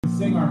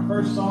Sing our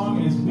first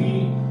song as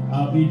we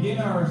begin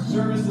our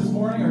service this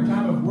morning, our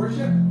time of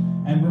worship,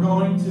 and we're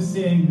going to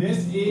sing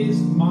 "This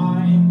Is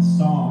My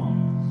Song."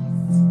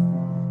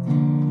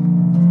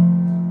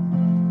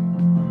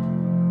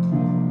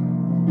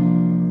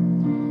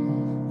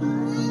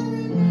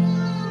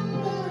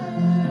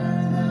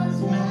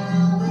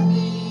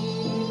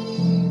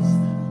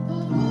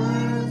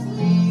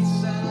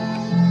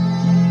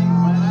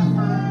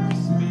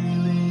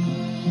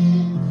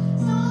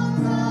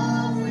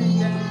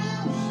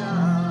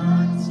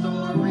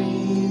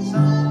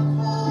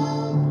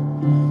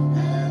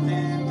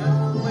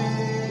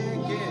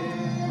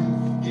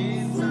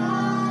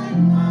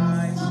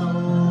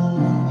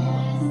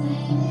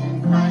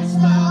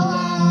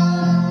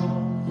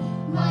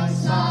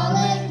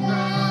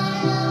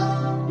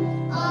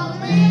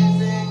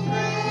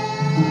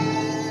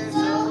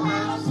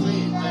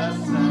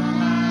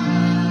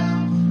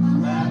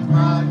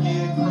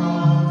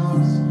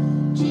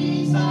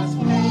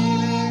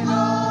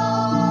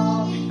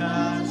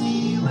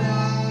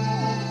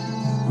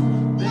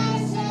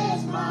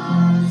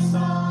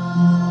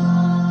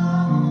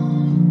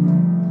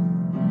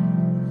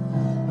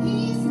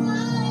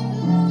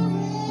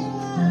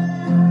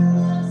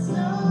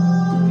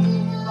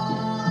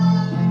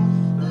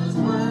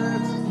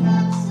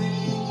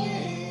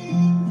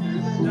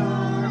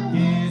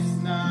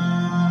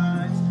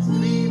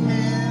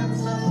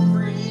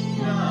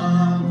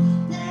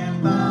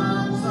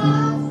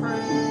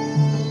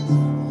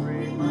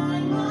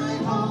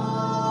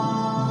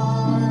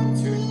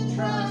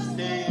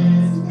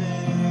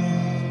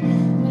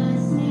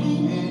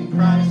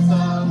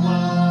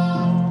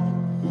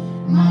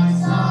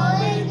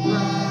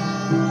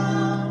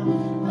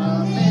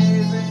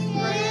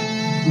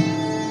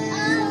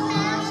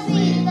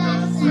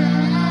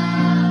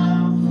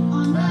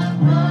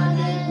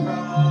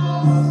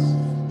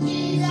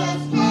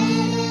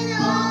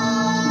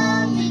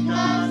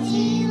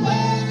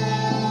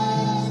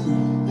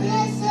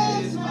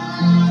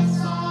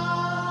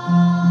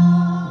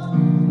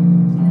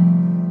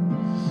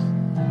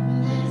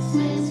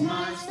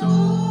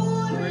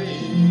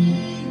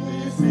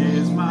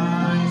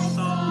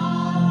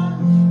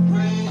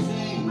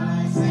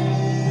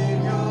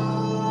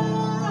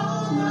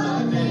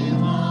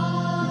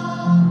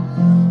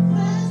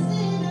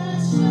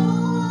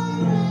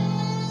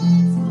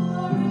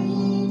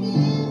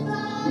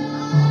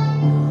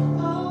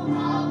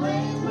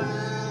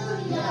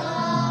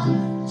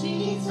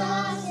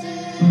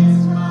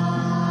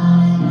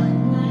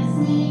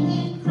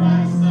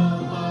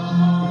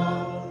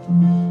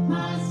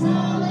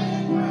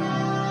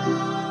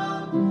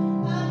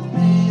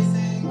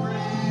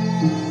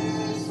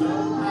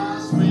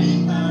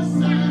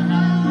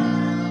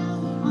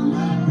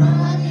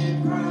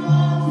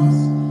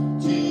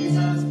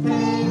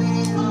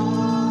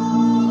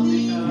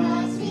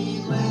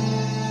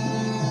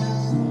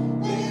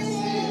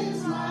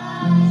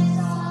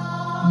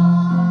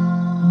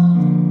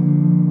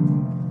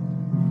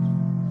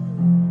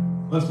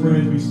 Let's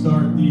pray as we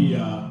start the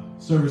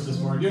service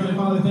this morning. Dear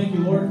Heavenly Father, thank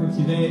you, Lord, for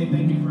today.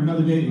 Thank you for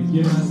another day that you've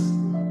given us.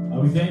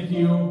 We thank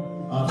you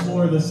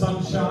for the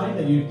sunshine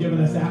that you've given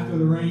us after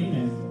the rain.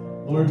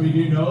 And Lord, we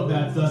do know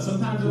that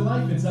sometimes in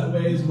life it's that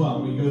way as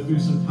well. We go through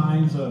some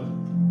times of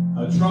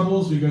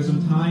troubles. We go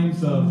some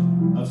times of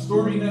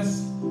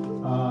storminess.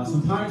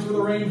 Some times where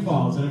the rain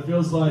falls and it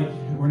feels like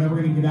we're never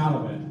going to get out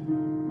of it.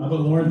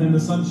 But Lord, then the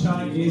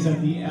sunshine is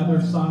at the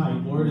other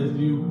side. Lord, as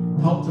you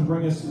help to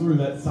bring us through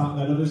that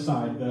other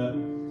side.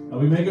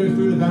 We may go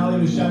through the valley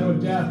of the shadow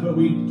of death, but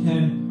we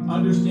can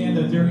understand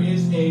that there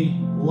is a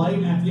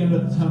light at the end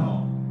of the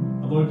tunnel.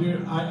 Lord,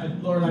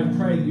 I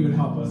pray that you would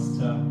help us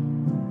to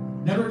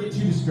never get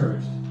too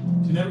discouraged,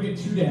 to never get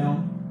too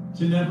down,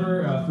 to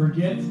never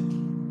forget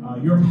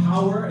your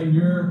power and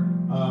your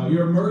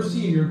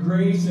mercy and your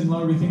grace. And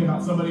Lord, we think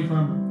about somebody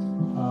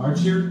from our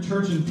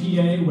church in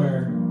PA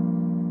where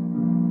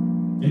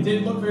it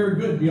didn't look very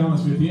good, to be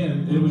honest with you,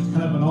 and it was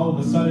kind of an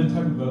all-of-a-sudden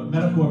type of a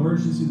medical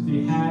emergency that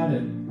they had,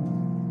 and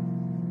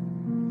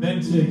then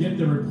to get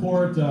the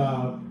report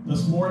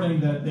this morning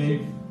that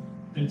they've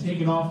been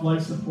taken off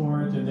life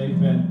support, and they've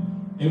been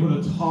able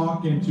to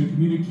talk and to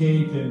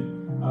communicate,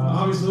 and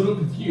obviously a little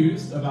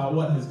confused about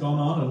what has gone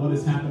on and what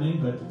is happening,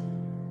 but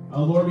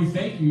Lord, we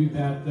thank you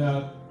that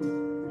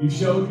you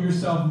showed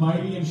yourself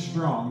mighty and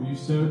strong. You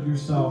showed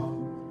yourself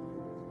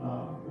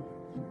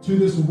to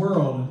this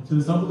world, to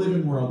this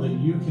unbelieving world, that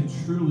you can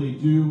truly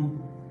do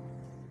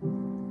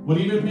what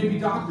even maybe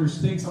doctors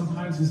think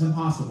sometimes is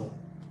impossible.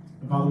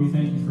 And Father, we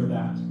thank you for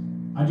that.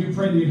 I do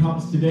pray that you'd help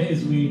us today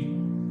as we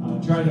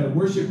try to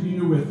worship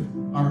you with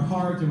our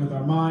heart and with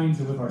our minds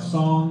and with our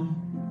song.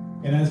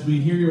 And as we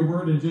hear your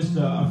word in just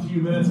a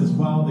few minutes as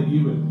well, that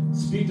you would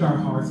speak to our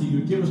hearts, that you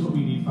would give us what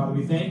we need. Father,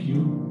 we thank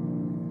you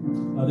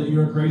that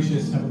you're a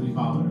gracious Heavenly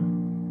Father,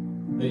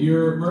 that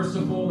you're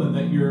merciful and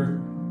that you're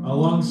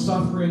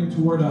long-suffering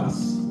toward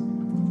us.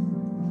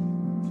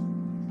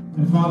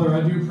 And Father,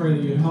 I do pray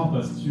that you'd help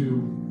us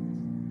to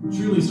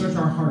truly search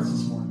our hearts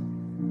this morning,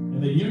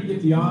 and that you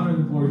get the honor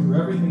and the glory for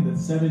everything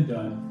that's said and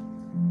done.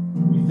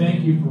 We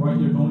thank you for what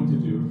you're going to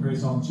do. We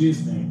praise all in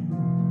Jesus' name.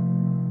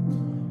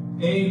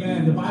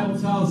 Amen. The Bible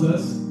tells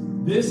us,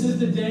 this is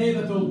the day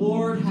that the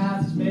Lord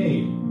hath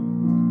made.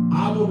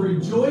 I will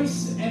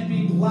rejoice and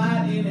be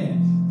glad in it.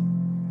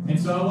 And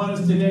so I want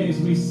us today, as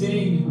we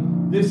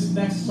sing this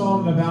next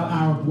song about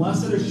our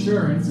blessed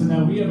assurance, and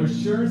that we have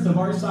assurance of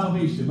our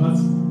salvation,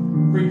 let's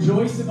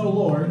rejoice in the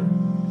Lord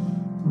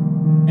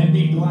and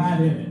be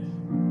glad in it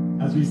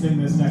as we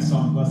sing this next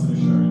song, Blessed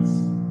Assurance.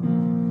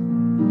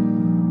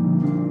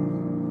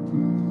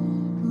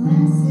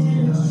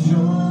 Blessed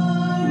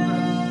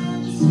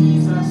assurance,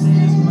 Jesus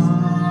is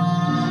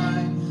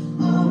mine.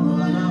 Oh,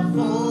 what a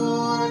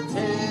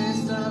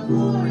foretaste of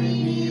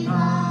glory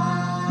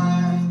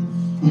divine.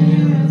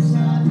 Heir of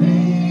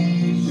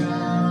salvation,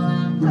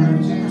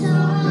 purchase of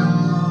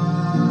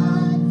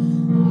God,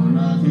 born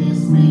of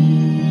His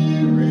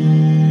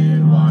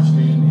Spirit, washed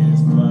in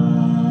His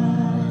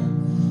blood.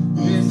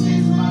 This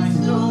is my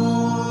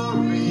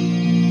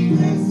story,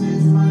 this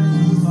is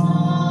my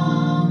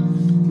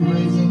song,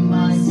 praising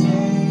my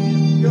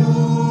Savior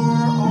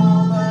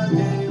all the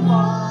day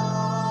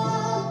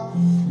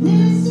long.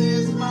 This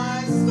is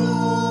my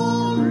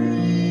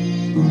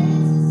story,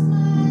 this is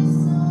my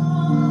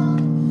song,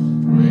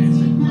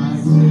 praising my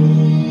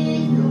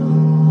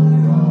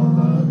Savior all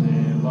the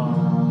day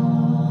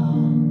long.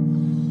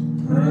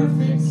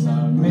 Perfect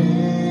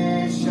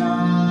submission,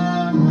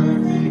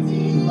 perfect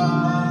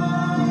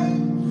delight,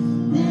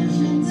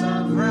 visions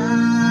of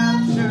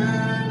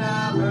rapture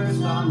now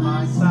burst on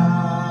my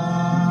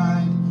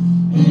side.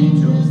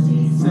 Angels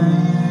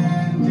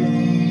descending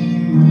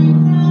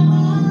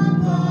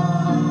from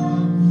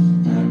above,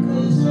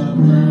 echoes of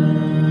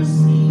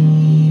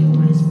mercy,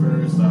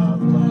 whispers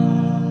of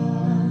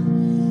love.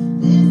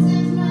 This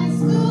is my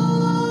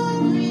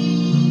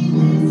story,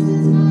 this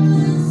is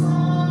my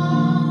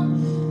song,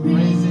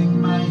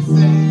 praising my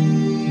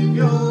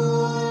Savior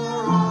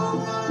all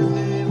the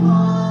day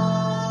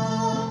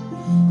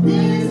long.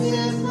 This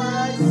is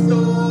my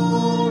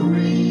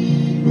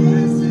story,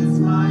 this is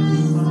my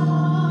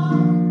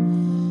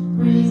song,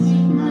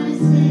 praising my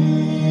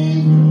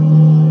Savior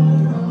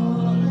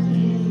all the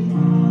day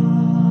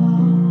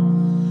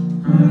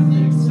long.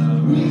 Perfect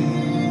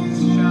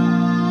submission,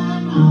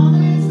 all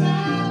is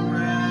at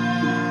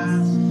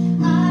rest.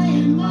 I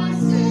and my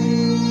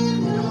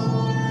Savior,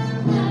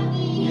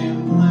 happy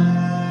and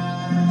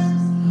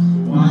blessed,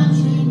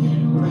 watching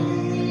and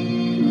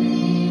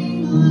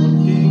waiting,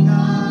 looking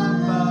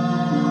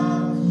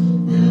above,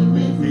 filled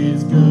with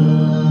His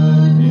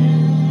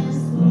goodness,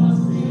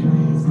 lost in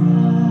His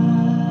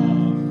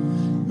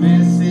love.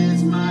 This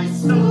is my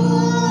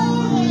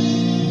story,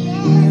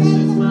 this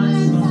is my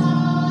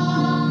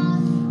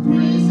song,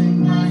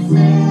 praising my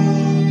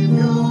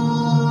Savior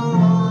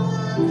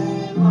all the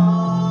day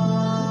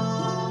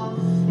long.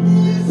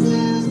 This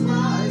is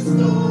my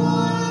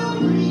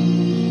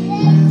story,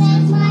 this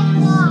is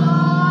my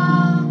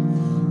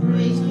song,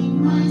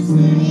 praising my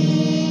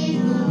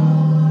Savior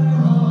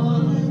all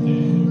the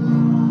day long.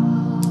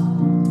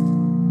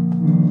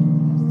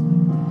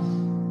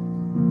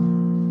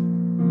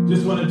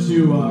 Just wanted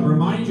to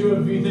remind you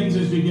of a few things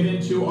as we get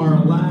into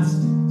our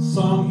last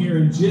song here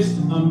in just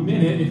a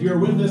minute. If you're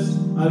with us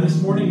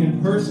this morning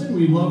in person,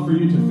 we'd love for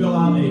you to fill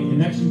out a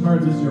connection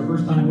card. This is your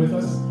first time with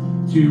us,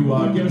 to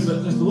give us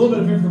just a little bit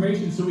of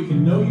information so we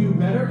can know you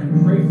better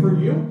and pray for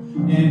you.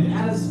 And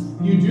as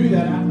you do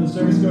that after the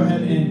service, go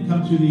ahead and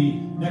come to the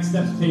Next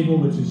Steps table,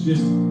 which is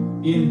just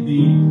in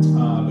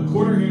the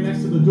corner here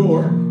next to the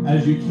door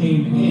as you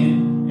came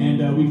in.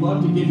 And we'd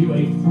love to give you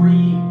a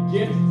free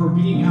gift for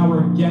being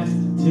our guest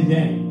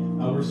today.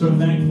 We're so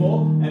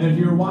thankful. And if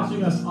you're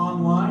watching us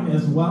online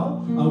as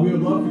well, we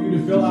would love for you to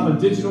fill out a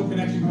digital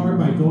connection card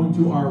by going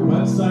to our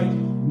website,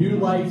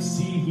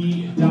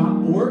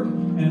 newlifecv.org.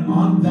 And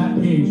on that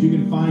page, you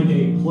can find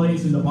a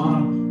place in the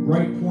bottom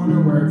right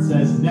corner where it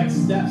says Next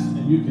Steps,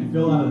 and you can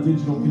fill out a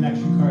digital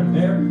connection card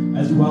there,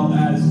 as well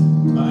as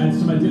add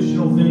some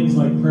additional things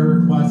like prayer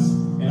requests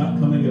and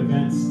upcoming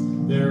events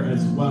there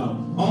as well.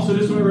 Also,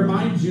 just want to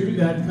remind you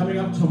that coming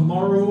up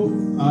tomorrow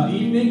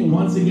evening,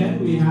 once again,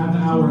 we have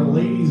our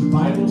ladies'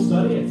 Bible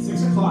study at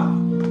 6 o'clock.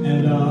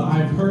 And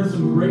I've heard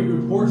some great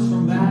reports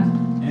from that,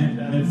 and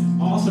it's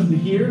awesome to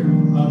hear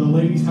the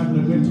ladies having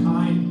a good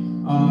time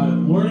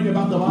learning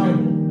about the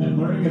Bible and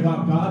learning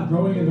about God,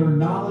 growing in their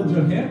knowledge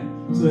of Him,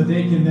 so that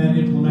they can then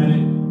implement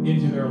it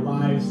into their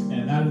lives,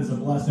 and that is a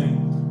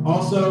blessing.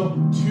 Also,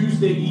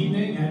 Tuesday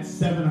evening at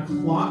 7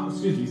 o'clock,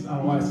 excuse me, I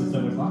don't know why I said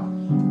 7 o'clock,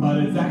 but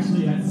it's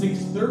actually at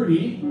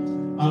 6:30,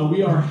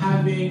 we are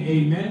having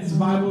a men's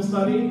Bible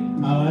study.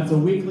 That's a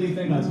weekly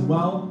thing as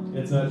well.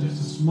 It's just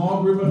a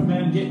small group of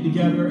men getting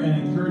together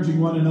and encouraging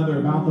one another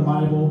about the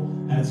Bible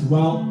as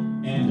well.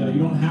 And you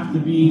don't have to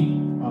be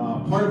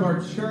part of our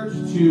church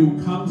to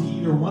come to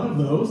either one of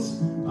those.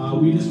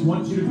 We just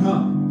want you to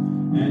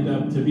come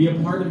and to be a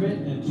part of it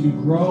and to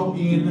grow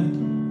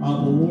in the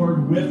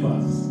Lord with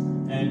us.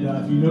 And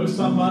if you know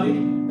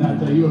somebody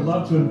that you would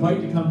love to invite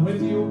to come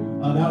with you,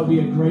 that would be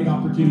a great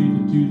opportunity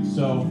to do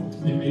so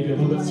in maybe a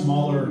little bit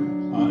smaller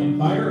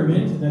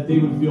environment that they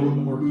would feel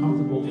more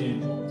comfortable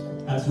in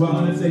as well.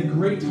 And it's a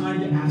great time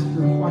to ask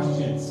your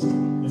questions.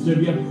 And so if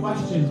you have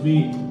questions,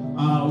 we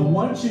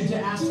want you to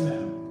ask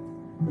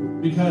them,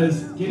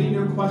 because getting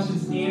your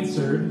questions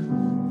answered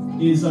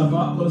is of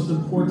utmost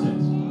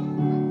importance.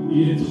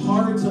 It's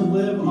hard to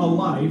live a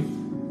life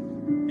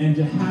and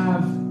to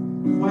have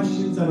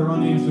questions that are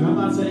unanswered. I'm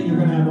not saying you're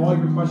going to have all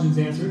your questions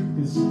answered,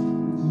 because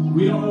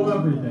we don't know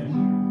everything.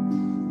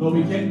 But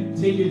we can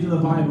take you to the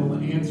Bible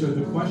and answer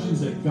the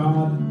questions that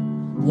God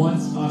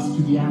wants us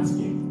to be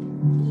asking.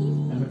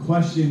 And the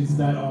questions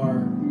that are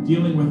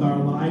dealing with our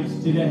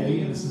lives today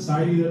in the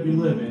society that we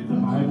live in,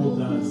 the Bible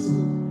does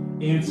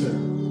answer.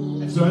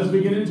 And so as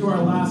we get into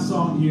our last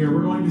song here,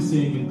 we're going to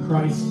sing In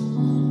Christ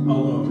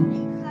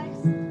Alone.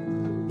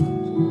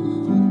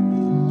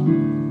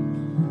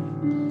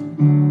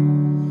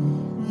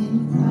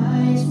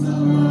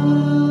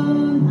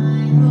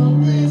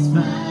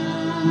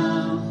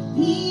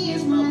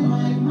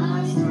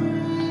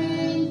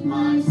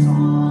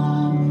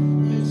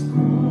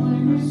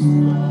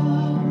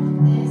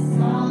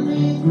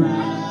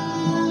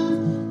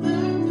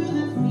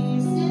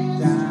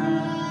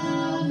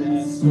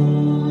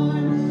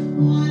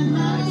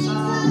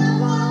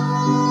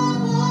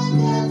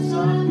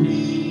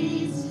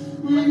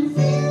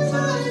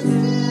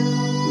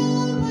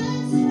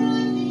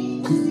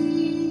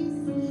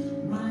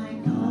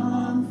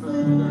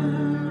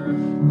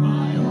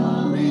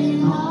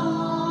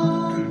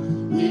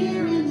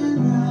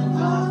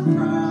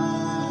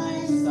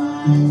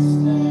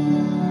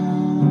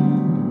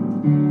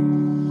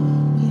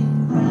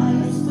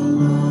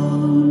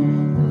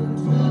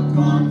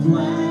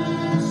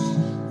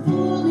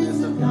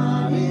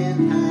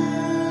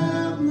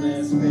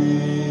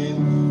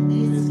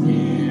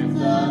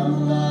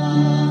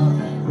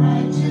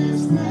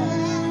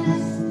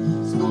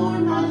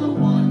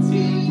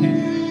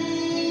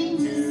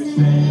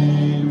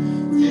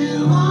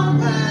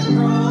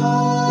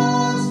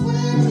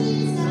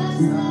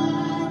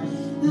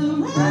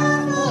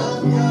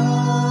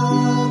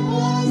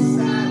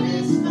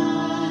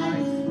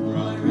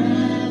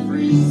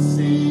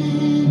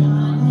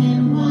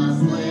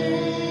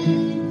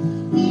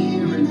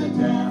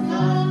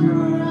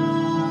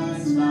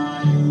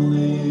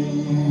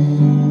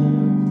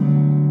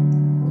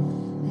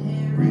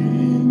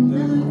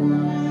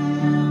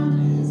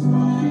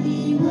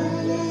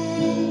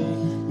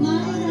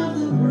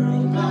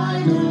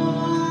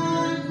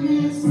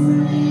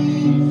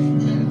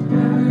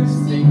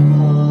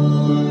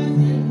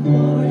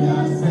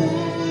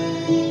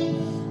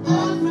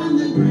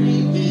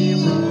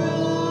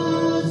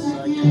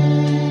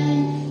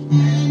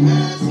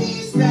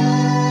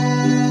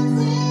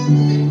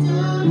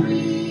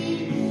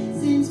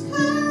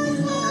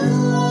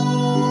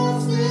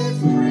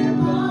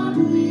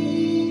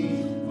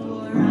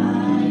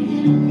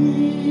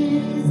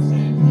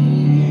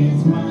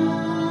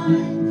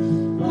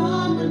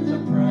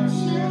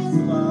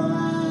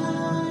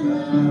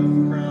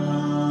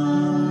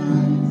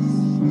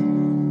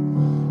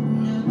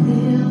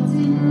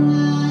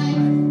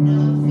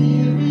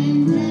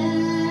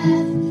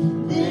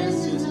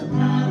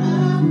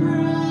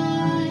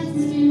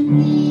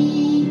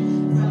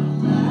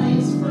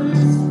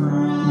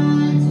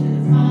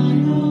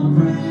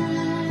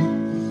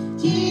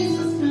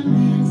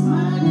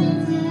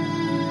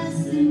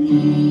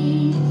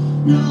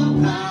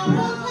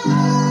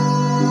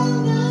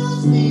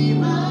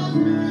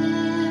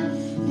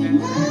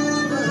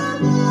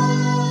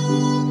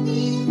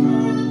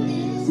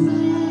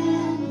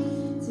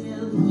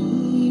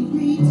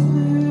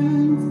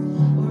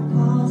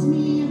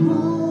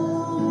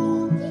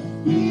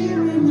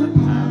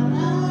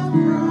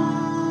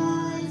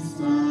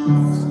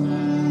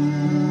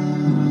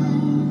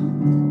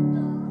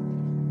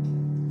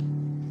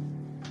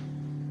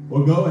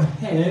 Well, go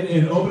ahead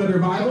and open up your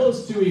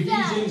Bibles to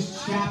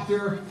Ephesians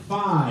chapter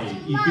 5.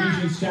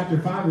 Ephesians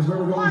chapter 5 is where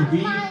we're going to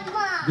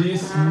be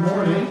this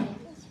morning.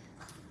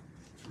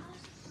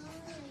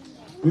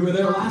 We were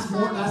there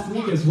last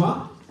week as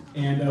well,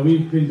 and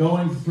we've been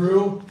going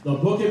through the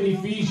book of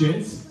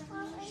Ephesians.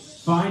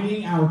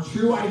 Finding our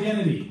true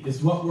identity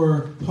is what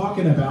we're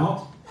talking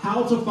about.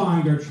 How to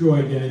find our true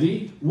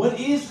identity. What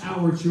is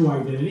our true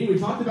identity? We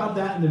talked about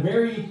that in the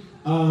very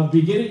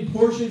beginning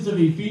portions of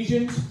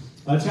Ephesians.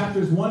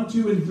 Chapters 1,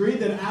 2, and 3,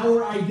 that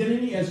our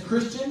identity as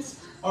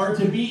Christians are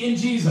to be in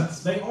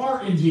Jesus. They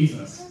are in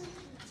Jesus.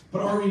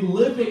 But are we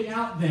living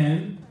out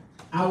then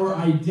our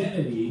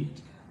identity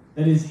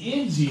that is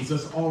in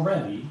Jesus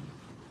already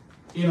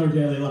in our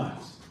daily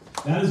lives?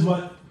 That is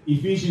what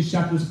Ephesians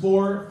chapters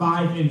 4,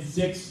 5, and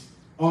 6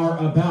 are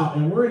about.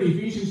 And we're in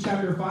Ephesians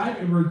chapter 5,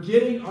 and we're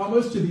getting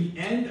almost to the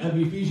end of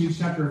Ephesians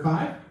chapter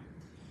 5.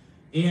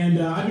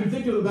 And I've been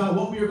thinking about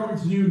what we are going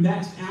to do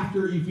next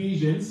after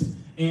Ephesians.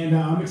 And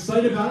I'm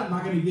excited about it. I'm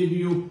not going to give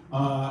you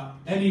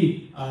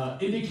any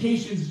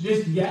indications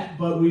just yet,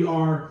 but we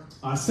are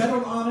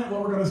settled on it,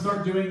 what we're going to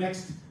start doing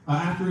next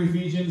after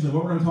Ephesians and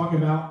what we're going to talk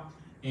about.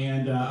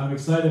 And I'm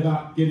excited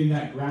about getting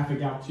that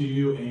graphic out to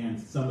you and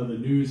some of the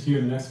news here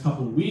in the next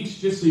couple of weeks,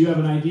 just so you have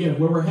an idea of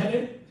where we're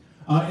headed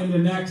in the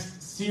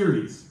next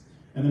series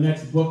and the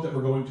next book that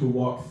we're going to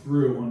walk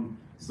through on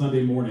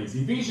Sunday mornings.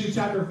 Ephesians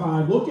chapter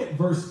 5, look at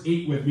verse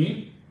 8 with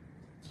me.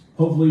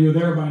 Hopefully you're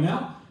there by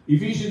now.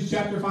 Ephesians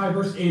chapter 5,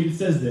 verse 8, it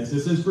says this.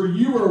 It says, "For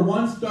you were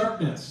once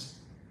darkness,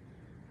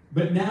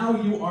 but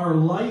now you are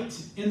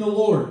light in the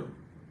Lord.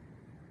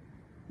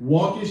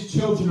 Walk as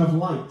children of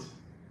light.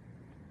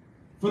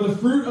 For the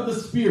fruit of the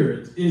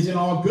Spirit is in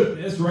all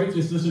goodness,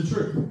 righteousness, and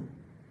truth."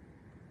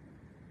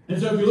 And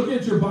so if you look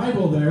at your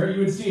Bible there, you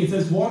would see it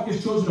says, "Walk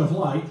as children of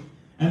light."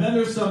 And then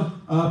there's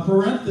some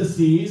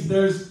parentheses.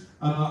 There's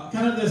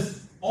kind of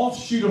this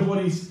offshoot of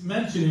what he's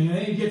mentioning. And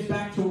then he gets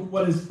back to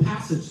what his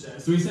passage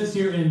says. So he says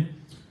here in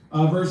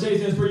verse 8,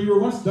 it says, "For you were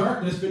once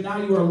darkness, but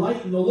now you are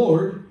light in the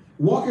Lord.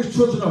 Walk as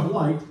children of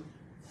light,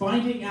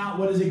 finding out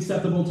what is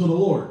acceptable to the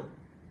Lord,"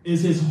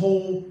 is his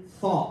whole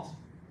thought.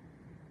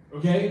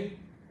 Okay?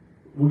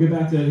 We'll get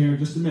back to that here in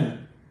just a minute.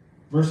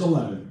 Verse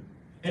 11.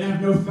 "And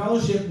have no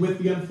fellowship with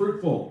the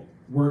unfruitful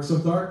works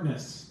of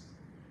darkness,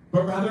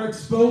 but rather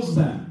expose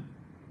them.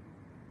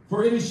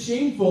 For it is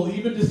shameful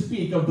even to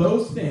speak of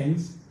those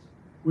things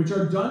which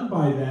are done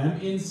by them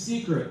in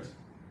secret.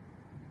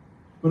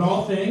 But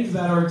all things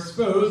that are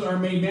exposed are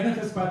made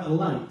manifest by the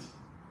light.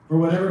 For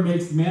whatever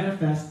makes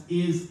manifest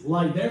is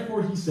light.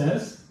 Therefore," he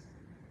says,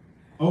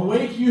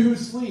 "awake you who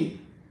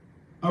sleep,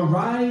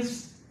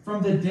 arise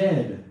from the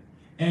dead,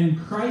 and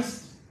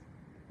Christ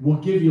will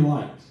give you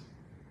light.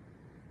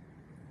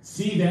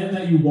 See then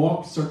that you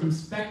walk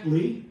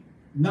circumspectly,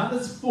 not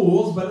as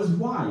fools, but as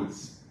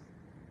wise,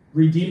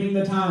 redeeming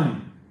the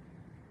time,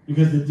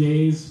 because the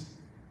days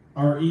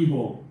are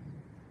evil.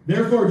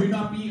 Therefore do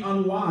not be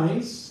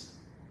unwise,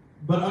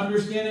 but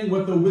understanding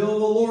what the will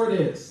of the Lord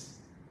is.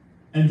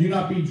 And do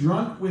not be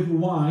drunk with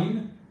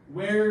wine,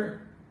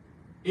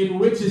 in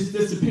which is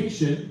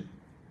dissipation,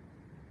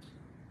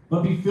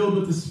 but be filled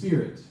with the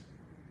Spirit,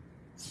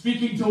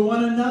 speaking to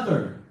one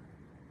another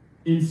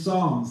in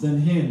psalms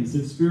and hymns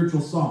and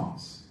spiritual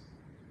songs,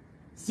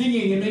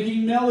 singing and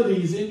making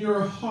melodies in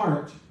your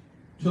heart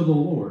to the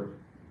Lord,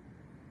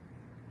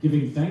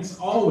 giving thanks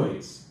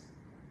always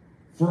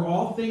for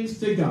all things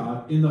to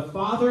God in the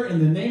Father in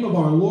the name of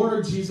our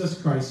Lord Jesus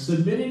Christ,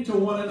 submitting to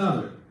one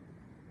another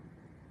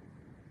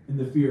in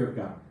the fear of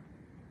God."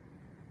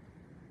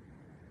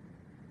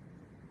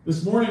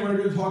 This morning we're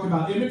going to talk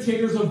about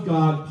Imitators of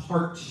God,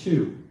 Part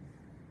 2.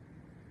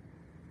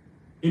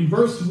 In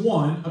verse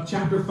 1 of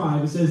chapter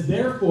 5, it says,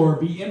 "Therefore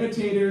be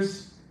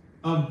imitators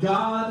of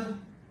God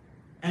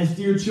as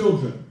dear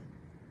children."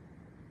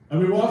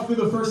 And we walked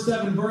through the first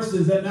 7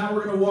 verses, and now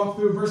we're going to walk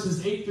through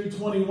verses 8 through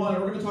 21,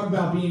 and we're going to talk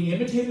about being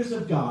imitators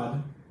of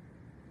God,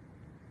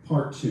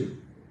 Part 2.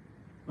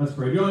 Let's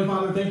pray. Dear Heavenly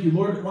Father, thank you,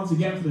 Lord, once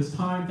again for this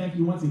time. Thank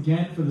you once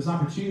again for this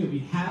opportunity that we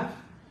have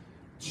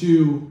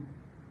to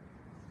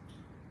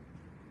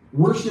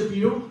worship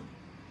you.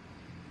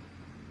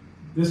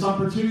 This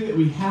opportunity that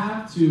we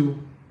have to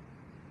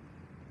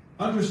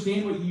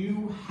understand what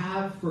you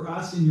have for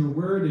us in your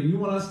word, and you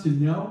want us to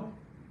know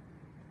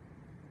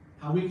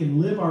how we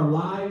can live our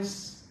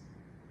lives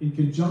in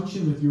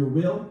conjunction with your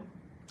will.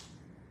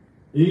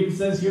 It even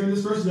says here in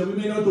this verse that we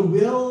may know what the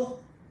will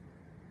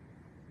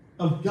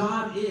of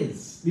God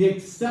is, the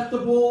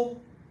acceptable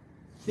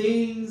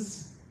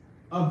things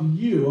of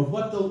you,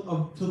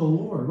 to the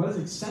Lord. What is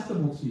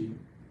acceptable to you?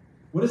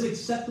 What is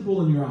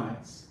acceptable in your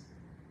eyes?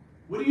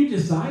 What do you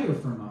desire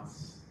from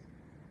us?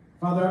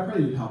 Father, I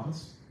pray you'd help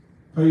us.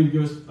 Pray you'd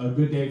give us a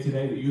good day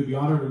today, that you would be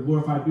honored and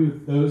glorified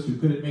with those who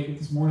couldn't make it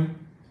this morning.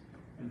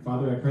 And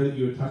Father, I pray that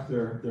you would touch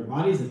their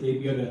bodies, that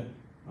they'd be able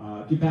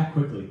to get back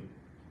quickly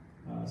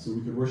so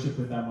we could worship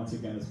with them once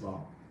again as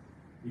well.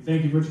 We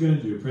thank you for what you're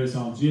going to do. Pray this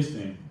all in Jesus'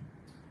 name.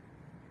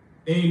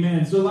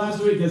 Amen. So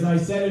last week, as I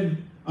said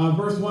in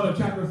verse 1 of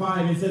chapter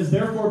 5, it says,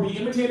 "Therefore be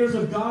imitators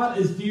of God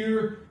as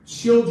dear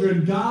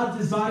children." God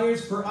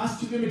desires for us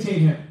to imitate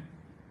him.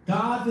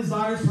 God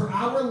desires for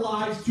our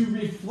lives to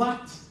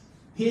reflect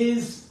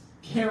his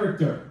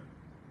character,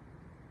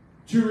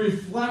 to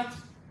reflect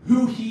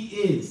who he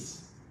is.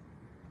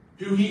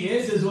 Who he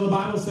is what the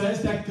Bible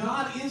says, that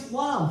God is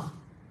love.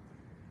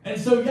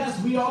 And so,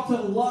 yes, we ought to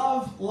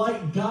love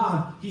like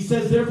God. He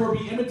says, "Therefore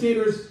be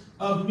imitators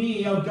of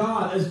me, of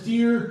God, as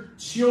dear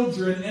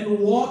children, and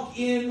walk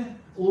in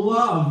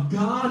love."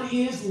 God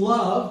is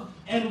love,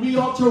 and we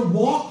ought to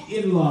walk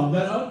in love,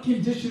 that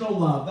unconditional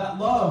love, that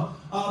love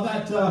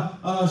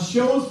that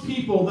shows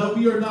people that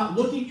we are not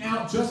looking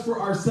out just for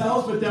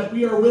ourselves, but that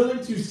we are willing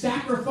to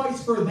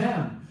sacrifice for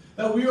them,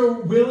 that we are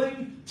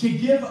willing to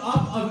give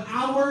up of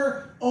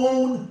our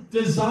own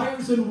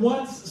desires and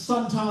wants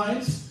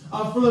sometimes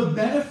for the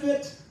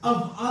benefit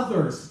of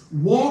others.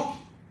 Walk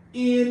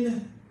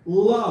in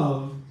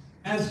love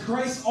as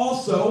Christ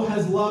also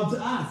has loved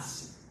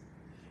us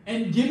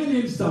and given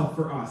himself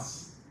for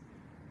us,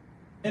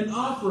 an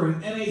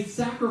offering and a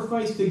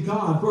sacrifice to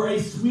God for a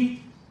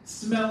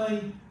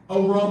sweet-smelling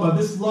aroma.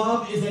 This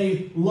love is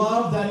a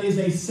love that is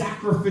a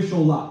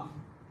sacrificial love.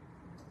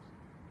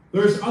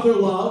 There's other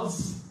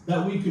loves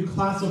that we could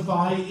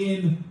classify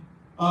in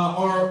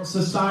our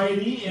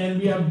society, and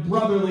we have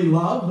brotherly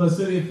love. The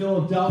city of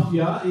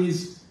Philadelphia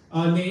is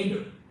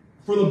named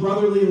for the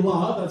brotherly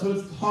love. That's what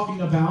it's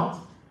talking about,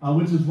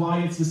 which is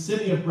why it's the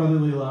city of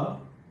brotherly love.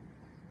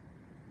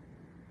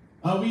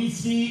 We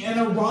see an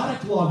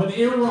erotic love, an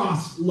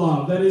eros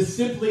love, that is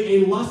simply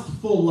a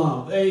lustful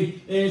love.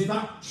 It is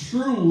not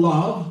true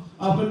love,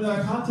 but in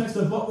the context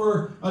of what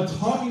we're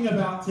talking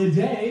about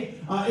today,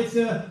 it's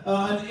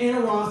an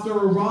eros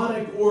or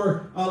erotic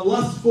or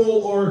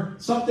lustful or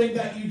something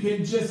that you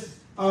can just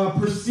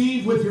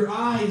perceive with your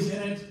eyes,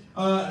 and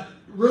it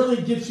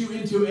really gets you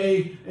into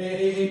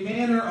a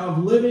manner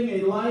of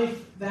living a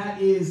life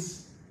that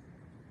is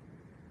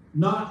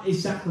not a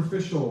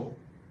sacrificial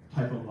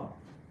type of love.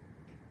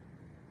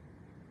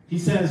 He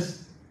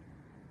says,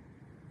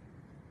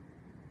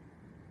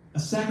 a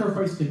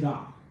sacrifice to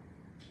God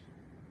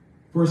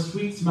for a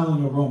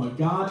sweet-smelling aroma.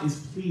 God is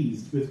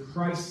pleased with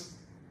Christ's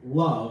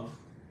love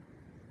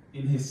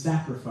in his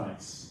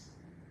sacrifice.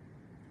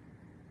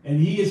 And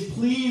he is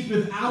pleased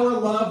with our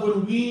love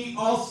when we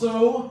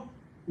also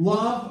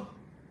love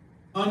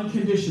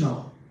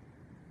unconditionally.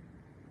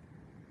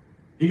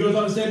 He goes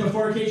on to say, but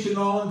fornication and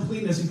all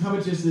uncleanness and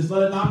covetousness,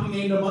 let it not be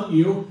named among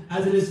you,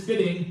 as it is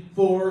fitting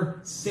for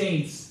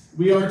saints.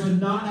 We are to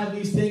not have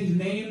these things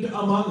named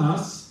among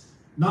us,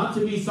 not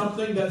to be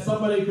something that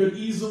somebody could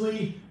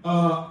easily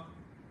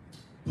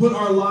put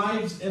our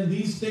lives and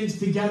these things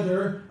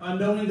together,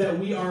 knowing that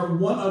we are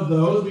one of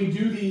those. We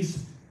do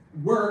these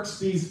works,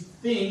 these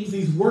things,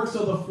 these works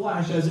of the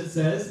flesh, as it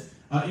says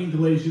in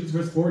Galatians,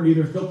 verse 4,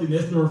 neither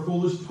filthiness nor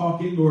foolish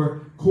talking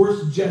nor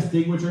coarse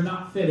jesting, which are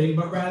not fitting,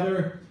 but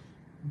rather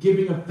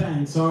giving of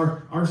thanks.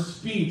 Our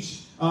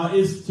speech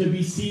is to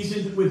be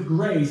seasoned with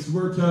grace.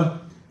 We're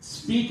to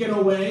speak in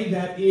a way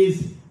that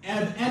is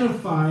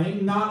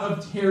edifying, not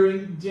of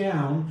tearing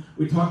down.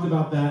 We talked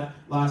about that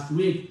last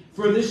week.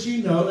 For this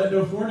you know, that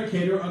no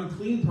fornicator,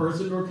 unclean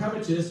person, nor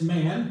covetous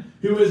man,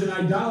 who is an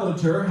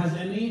idolater, has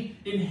any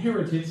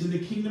inheritance in the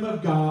kingdom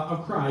of God,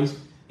 of Christ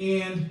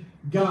and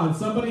God.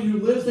 Somebody who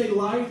lives a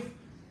life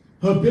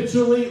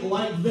habitually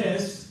like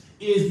this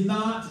is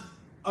not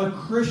a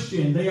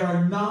Christian. They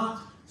are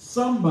not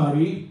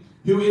somebody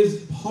who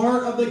is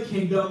part of the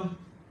kingdom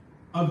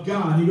of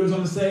God. He goes on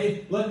to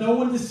say, let no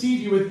one deceive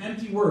you with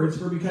empty words,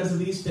 for because of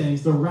these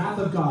things the wrath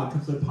of God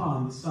comes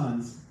upon the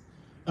sons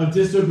of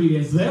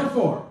disobedience.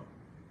 Therefore,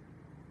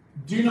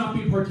 do not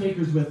be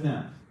partakers with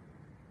them.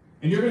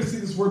 And you're going to see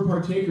this word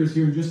partakers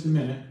here in just a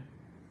minute.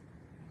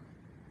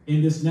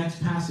 In this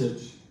next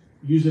passage,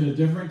 using a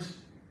different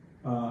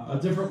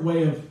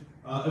way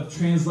of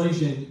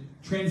translating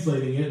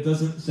it. It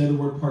doesn't say the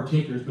word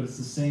partakers, but it's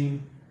the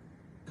same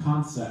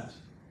concept.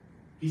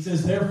 He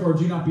says, therefore,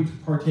 do not be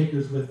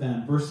partakers with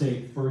them. Verse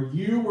 8, for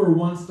you were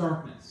once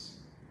darkness,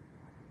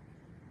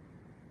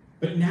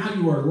 but now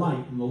you are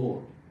light in the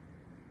Lord.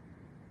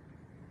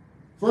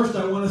 First,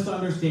 I want us to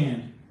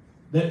understand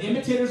that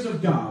imitators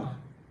of God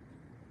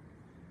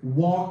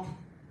walk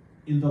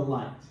in the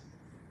light.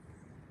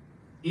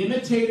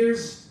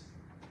 Imitators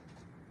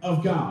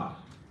of God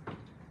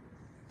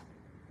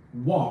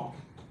walk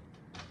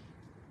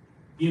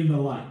in the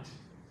light.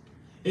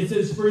 It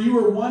says, for you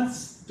were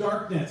once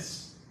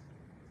darkness.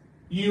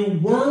 You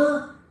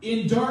were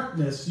in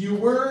darkness. You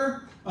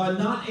were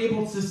not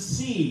able to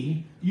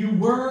see. You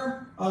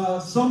were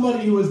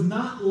somebody who was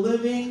not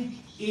living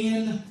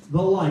in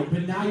the light.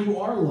 But now you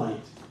are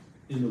light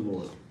in the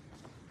Lord.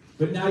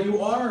 But now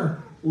you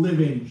are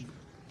living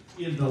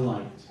in the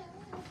light.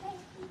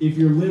 If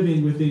you're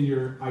living within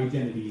your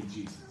identity in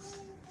Jesus.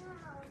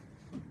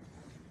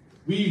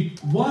 We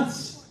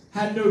once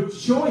had no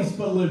choice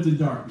but lived in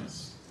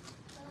darkness.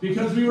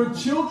 Because we were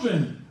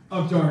children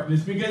of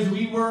darkness, because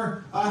we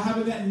were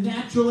having that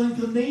natural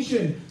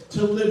inclination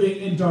to living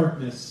in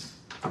darkness,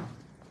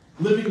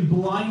 living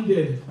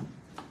blinded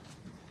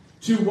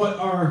to what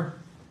our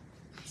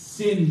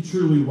sin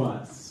truly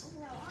was.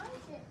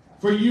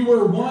 For you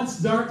were once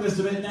darkness,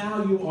 but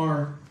now you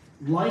are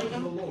light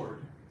in the Lord.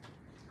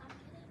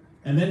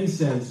 And then he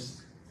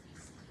says,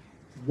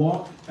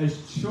 walk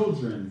as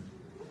children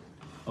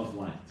of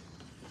light.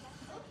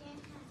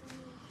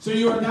 So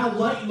you are now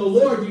light in the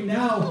Lord. You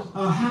now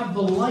have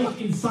the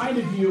light inside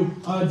of you.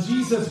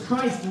 Jesus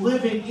Christ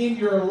living in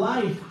your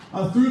life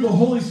through the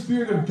Holy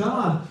Spirit of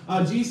God.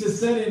 Jesus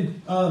said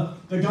in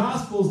the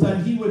Gospels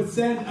that he would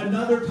send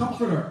another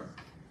comforter.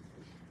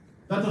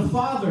 That the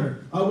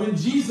Father, when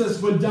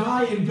Jesus would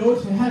die and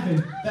go to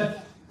heaven,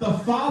 that the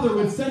Father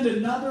would send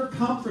another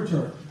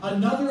comforter,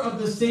 another of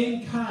the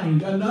same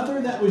kind, another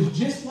that was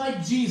just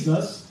like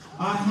Jesus.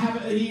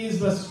 He is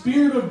the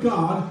Spirit of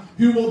God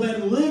who will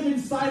then live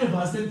inside of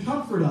us and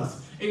comfort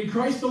us. In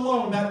Christ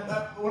alone,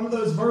 that one of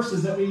those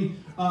verses that we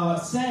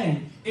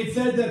sang, it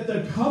said that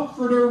the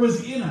Comforter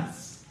was in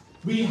us.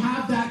 We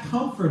have that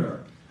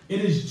Comforter.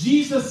 It is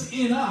Jesus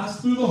in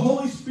us through the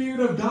Holy Spirit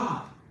of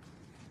God.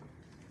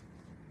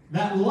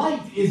 That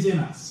light is in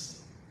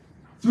us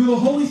through the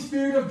Holy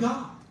Spirit of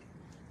God.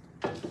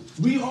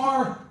 We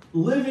are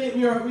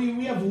living,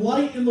 we have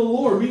light in the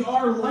Lord. We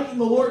are light in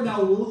the Lord.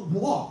 Now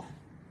walk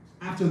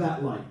after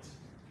that light.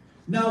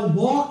 Now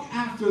walk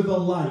after the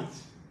light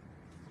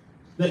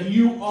that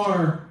you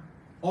are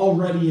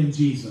already in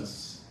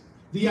Jesus.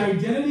 The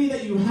identity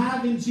that you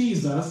have in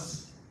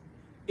Jesus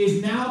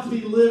is now to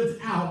be lived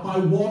out by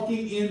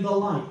walking in the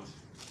light.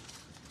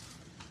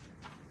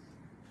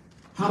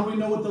 How do we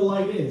know what the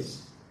light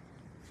is?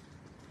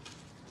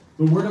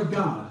 The Word of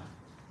God.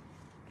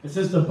 It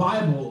says the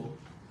Bible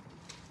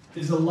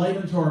is a light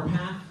unto our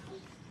path,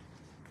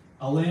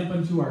 a lamp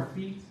unto our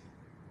feet.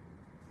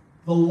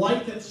 The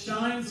light that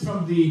shines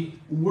from the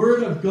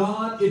Word of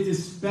God, it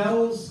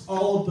dispels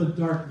all of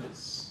the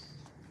darkness.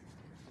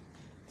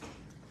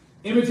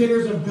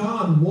 Imitators of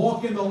God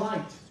walk in the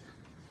light.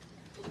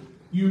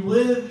 You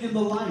live in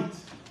the light.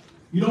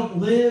 You don't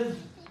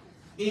live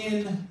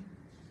in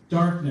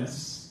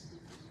darkness.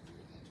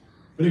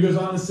 But he goes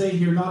on to say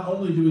here, not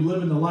only do we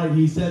live in the light,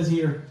 he says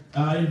here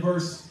in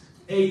verse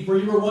 8, for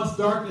you were once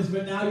darkness,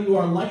 but now you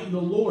are light in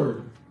the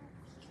Lord.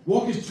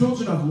 Walk as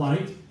children of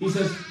light. He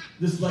says,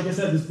 this, like I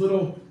said, this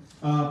little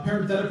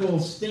parenthetical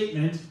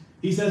statement.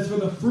 He says, for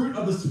the fruit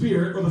of the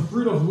Spirit, or the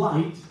fruit of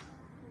light,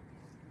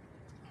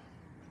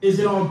 is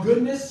in all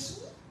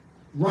goodness,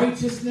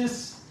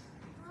 righteousness,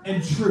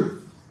 and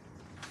truth.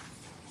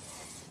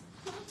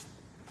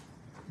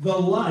 The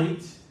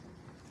light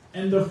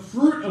and the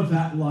fruit of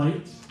that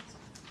light,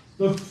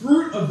 the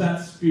fruit of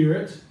that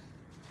Spirit,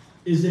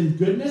 is in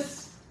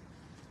goodness,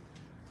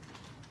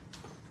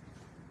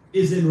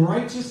 is in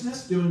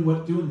righteousness, doing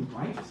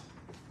right,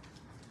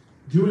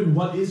 doing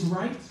what is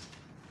right,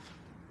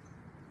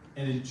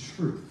 and in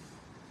truth.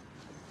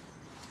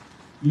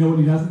 You know what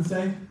he doesn't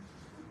say?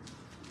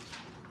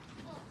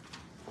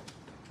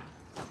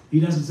 He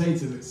doesn't say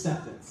it's an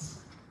acceptance.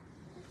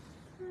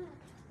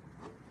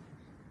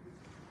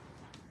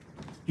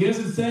 He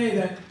doesn't say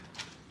that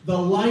the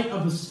light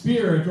of the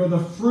Spirit or the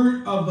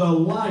fruit of the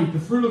light, the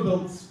fruit of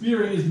the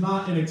Spirit is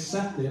not in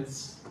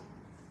acceptance,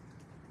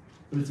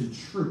 but it's in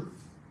truth.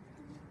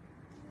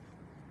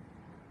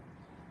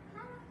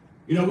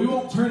 You know, we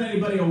won't turn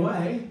anybody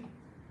away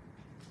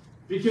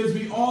because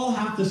we all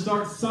have to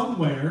start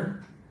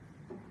somewhere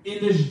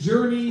in this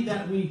journey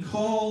that we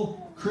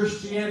call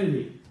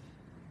Christianity.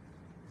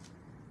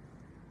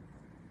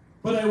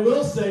 But I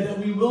will say that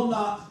we will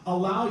not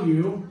allow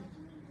you,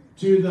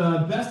 to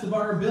the best of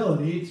our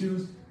ability,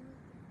 to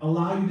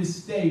allow you to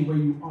stay where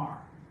you are.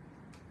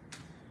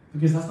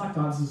 Because that's not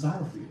God's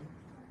desire for you.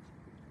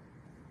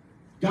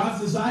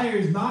 God's desire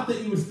is not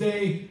that you would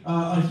stay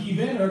a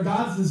heathen, or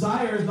God's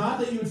desire is not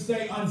that you would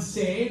stay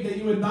unsaved, that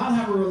you would not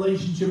have a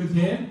relationship with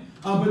Him,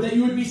 but that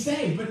you would be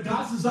saved. But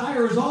God's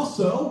desire is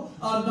also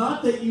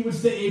not that you would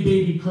stay a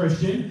baby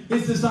Christian.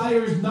 His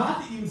desire is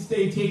not that you would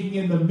stay taking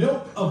in the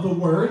milk of the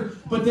Word,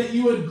 but that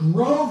you would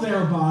grow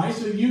thereby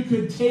so you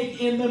could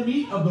take in the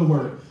meat of the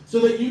Word, so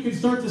that you could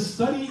start to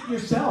study it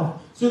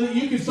yourself, so that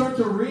you can start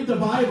to read the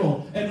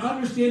Bible and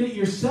understand it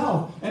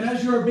yourself. And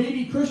as you're a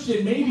baby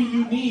Christian, maybe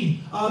you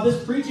need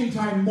this preaching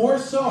time more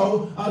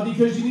so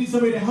because you need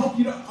somebody to help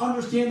you to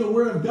understand the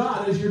Word of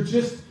God as you're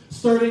just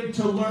starting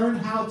to learn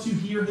how to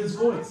hear His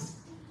voice.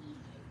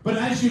 But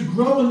as you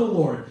grow in the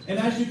Lord, and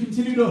as you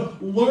continue to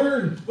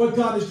learn what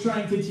God is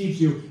trying to teach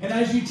you, and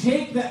as you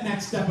take that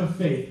next step of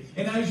faith,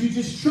 and as you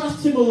just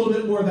trust Him a little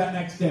bit more that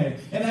next day,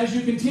 and as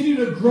you continue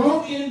to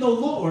grow in the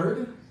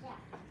Lord,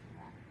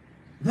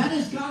 that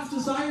is God's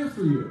desire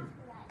for you,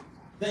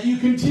 that you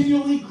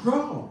continually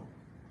grow.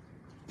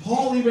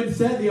 Paul even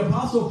said, the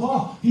Apostle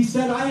Paul, he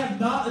said, I have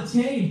not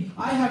attained,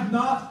 I have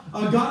not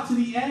got to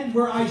the end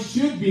where I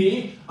should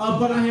be,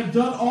 but I have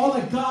done all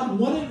that God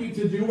wanted me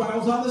to do while I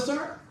was on this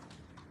earth.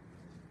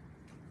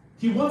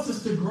 He wants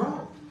us to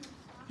grow.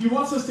 He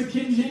wants us to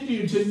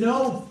continue to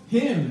know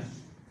Him,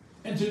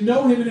 and to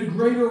know Him in a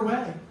greater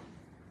way,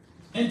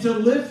 and to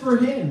live for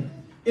Him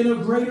in a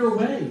greater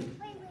way.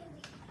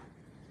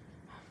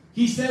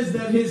 He says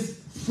that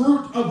His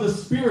fruit of the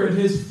Spirit,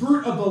 His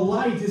fruit of the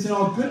light, is in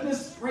all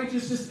goodness,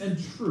 righteousness,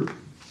 and truth.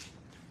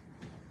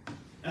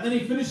 And then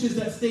he finishes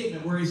that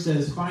statement where he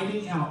says,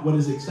 finding out what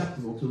is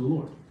acceptable to the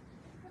Lord.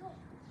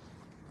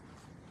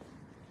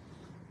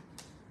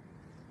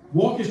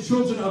 Walk as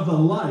children of the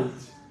light,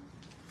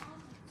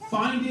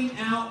 finding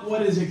out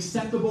what is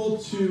acceptable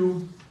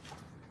to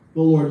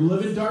the Lord.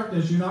 Live in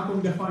darkness, you're not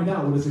going to find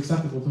out what is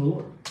acceptable to the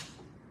Lord.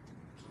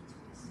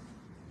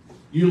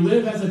 You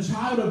live as a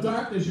child of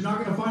darkness, you're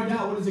not going to find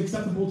out what is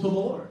acceptable to the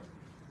Lord.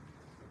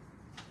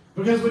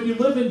 Because when you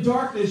live in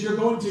darkness, you're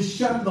going to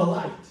shun the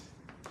light.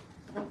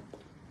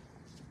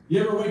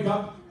 You ever wake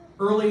up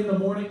early in the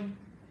morning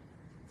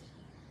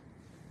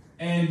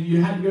and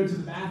you had to go to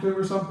the bathroom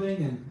or something,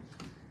 and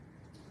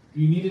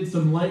you needed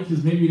some light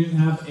because maybe you didn't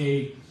have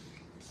a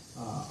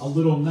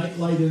little night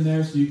light in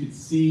there so you could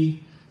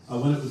see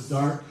when it was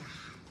dark,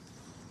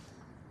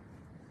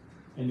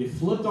 and you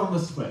flipped on the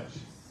switch,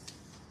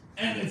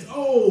 and it's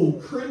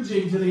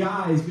cringing to the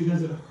eyes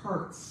because it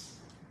hurts,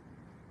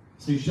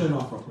 so you shut it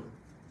off real quick.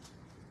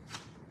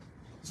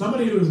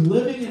 Somebody who is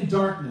living in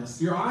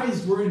darkness, your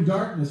eyes were in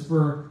darkness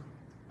for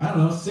I don't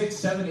know, 6,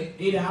 7,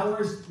 8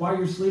 hours while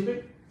you're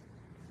sleeping,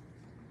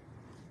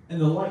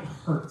 and the light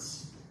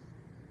hurts.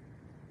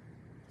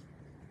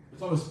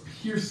 It's almost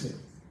piercing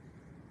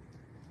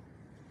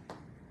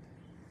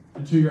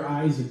until your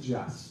eyes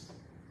adjust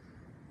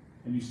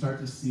and you start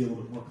to see a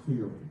little bit more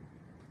clearly.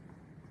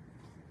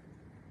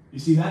 You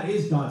see, that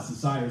is God's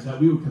desire, is that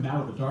we would come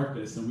out of the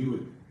darkness and we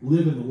would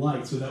live in the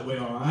light, so that way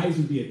our eyes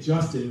would be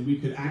adjusted and we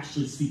could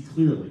actually see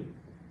clearly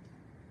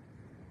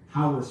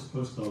how we're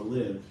supposed to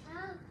live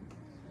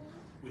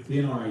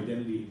within our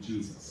identity in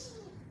Jesus.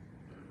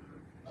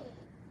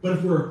 But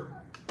if we're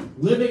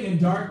living in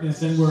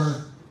darkness and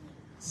we're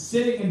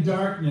sitting in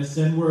darkness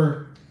and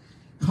we're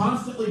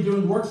constantly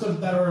doing works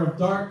that are of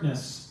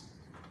darkness,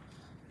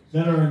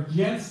 that are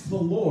against the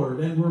Lord,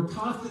 and we're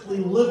constantly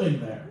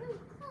living there,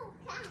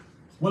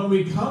 when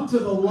we come to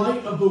the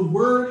light of the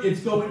Word,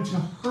 it's going to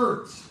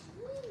hurt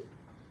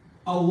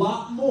a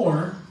lot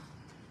more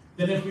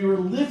than if we were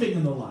living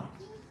in the light.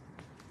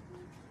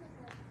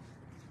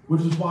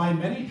 Which is why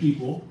many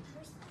people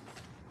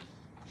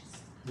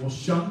will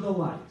shun the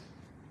light,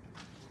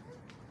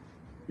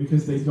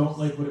 because they don't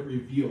like what it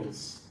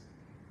reveals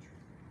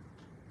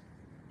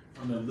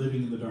from them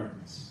living in the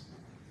darkness.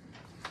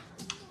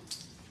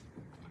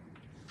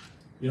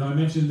 You know, I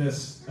mentioned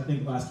this, I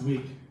think, last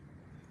week,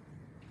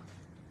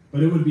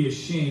 but it would be a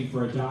shame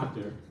for a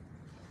doctor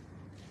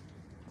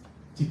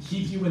to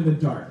keep you in the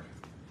dark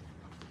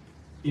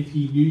if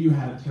he knew you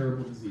had a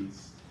terrible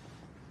disease.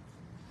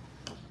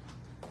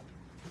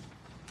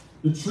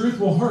 The truth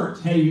will hurt.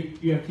 Hey,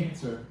 you have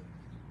cancer.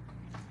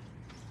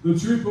 The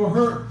truth will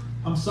hurt.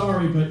 I'm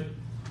sorry, but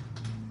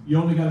you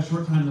only got a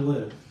short time to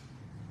live.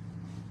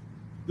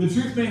 The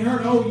truth may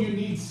hurt. Oh, you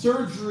need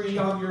surgery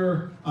on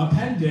your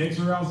appendix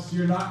or else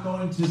you're not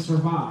going to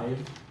survive.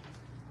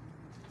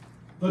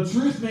 The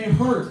truth may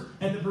hurt,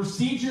 and the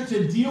procedure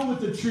to deal with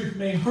the truth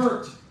may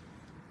hurt.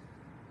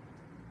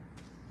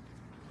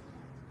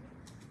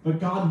 But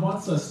God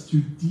wants us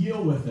to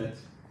deal with it.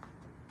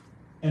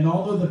 And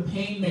although the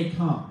pain may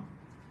come,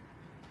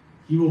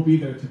 He will be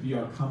there to be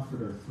our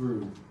comforter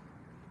through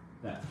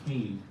that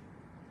pain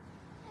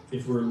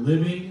if we're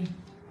living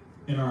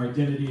in our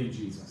identity in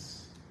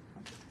Jesus.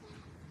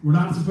 We're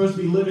not supposed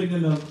to be living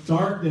in the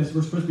darkness,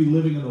 we're supposed to be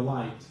living in the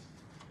light.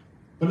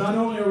 But not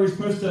only are we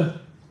supposed to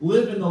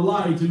live in the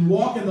light and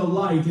walk in the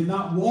light and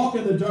not walk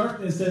in the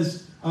darkness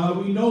as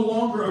we no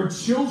longer are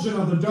children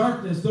of the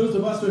darkness, those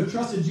of us who have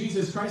trusted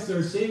Jesus Christ as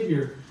our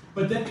Savior.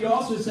 But then He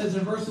also says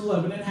in verse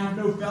 11, and have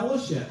no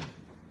fellowship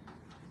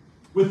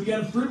with the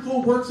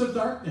unfruitful works of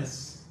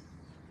darkness,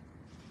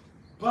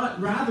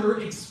 but rather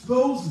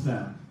expose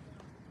them.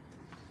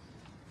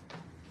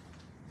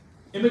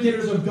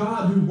 Imitators of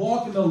God who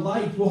walk in the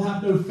light will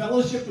have no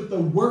fellowship with the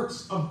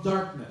works of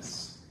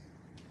darkness.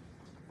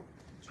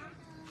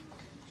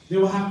 They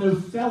will have no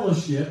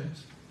fellowship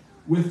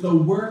with the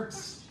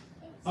works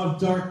of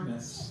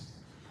darkness.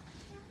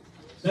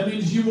 That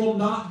means you will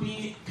not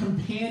be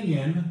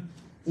companion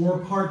or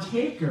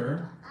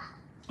partaker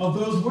of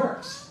those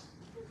works.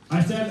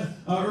 I said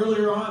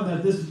earlier on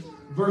that this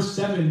verse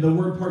 7, the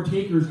word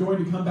partaker, is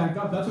going to come back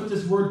up. That's what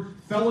this word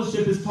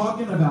fellowship is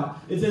talking about.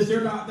 It says,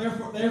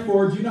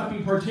 therefore, do not be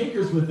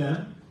partakers with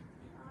them.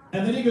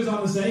 And then he goes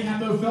on to say,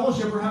 have no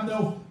fellowship or have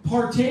no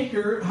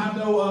partaker, have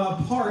no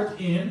part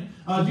in,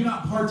 do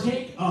not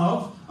partake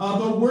of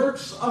the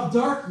works of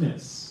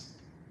darkness.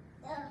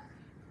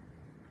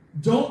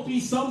 Don't be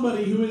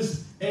somebody who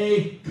is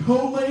a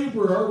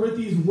co-laborer with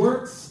these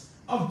works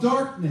of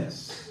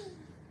darkness,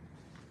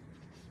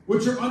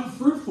 which are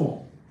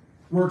unfruitful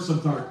works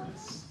of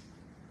darkness.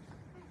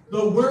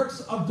 The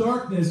works of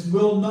darkness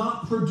will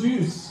not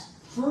produce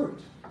fruit.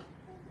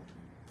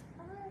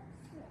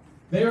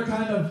 They are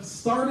kind of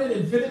started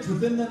and finished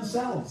within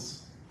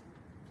themselves.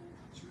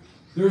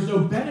 There's no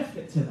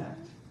benefit to that.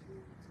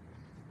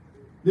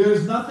 There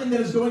is nothing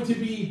that is going to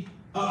be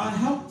a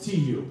help to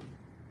you,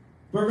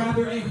 but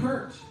rather a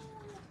hurt.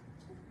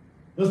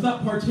 Let's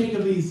not partake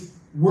of these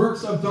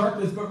works of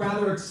darkness, but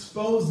rather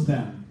expose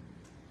them.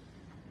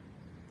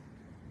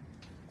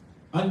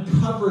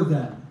 Uncover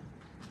them.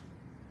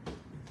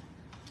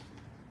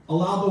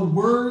 Allow the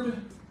Word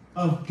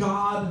of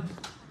God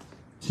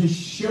to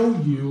show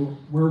you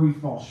where we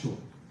fall short.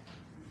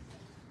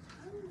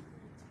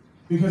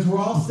 Because we're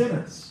all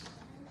sinners.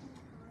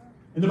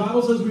 And the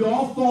Bible says we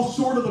all fall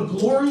short of the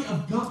glory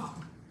of God.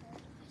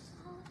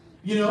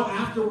 You know,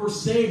 after we're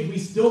saved, we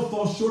still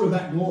fall short of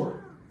that glory.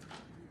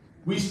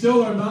 We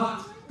still are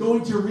not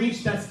going to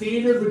reach that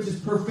standard, which is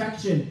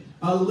perfection,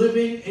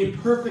 living a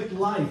perfect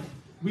life.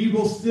 We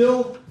will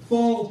still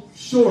fall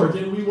short,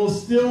 and we will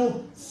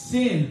still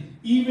sin,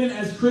 even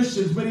as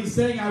Christians. But He's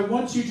saying, I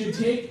want you to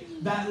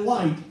take that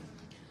light.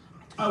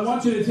 I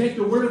want you to take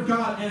the Word of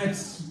God and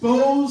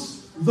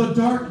expose the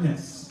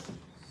darkness.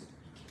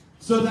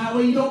 So that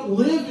way you don't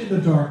live in the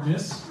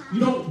darkness, you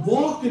don't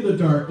walk in the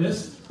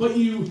darkness, but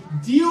you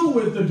deal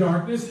with the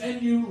darkness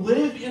and you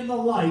live in the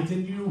light,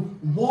 and you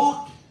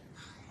walk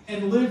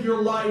and live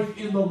your life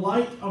in the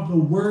light of the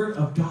Word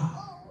of God.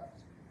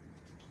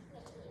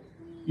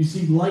 You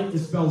see, light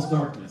dispels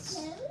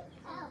darkness.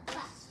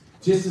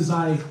 Just as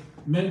I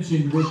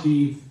mentioned with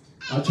the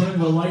turning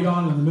the light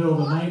on in the middle of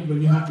the night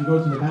when you have to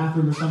go to the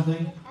bathroom or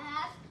something.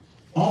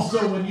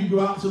 Also, when you go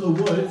out to the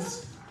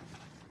woods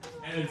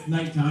and it's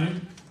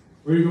nighttime,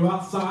 or you go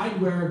outside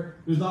where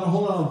there's not a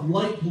whole lot of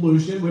light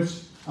pollution, which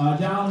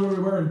down where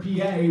we were in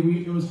PA,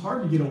 it was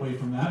hard to get away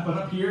from that. But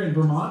up here in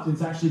Vermont,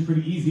 it's actually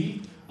pretty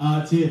easy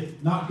to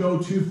not go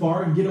too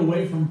far and get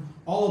away from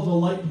all of the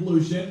light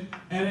pollution.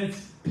 And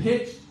it's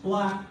pitch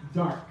black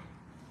dark.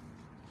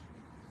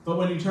 But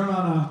when you turn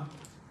on a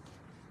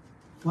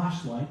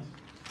flashlight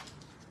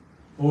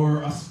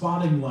or a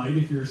spotting light,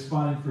 if you're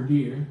spotting for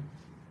deer,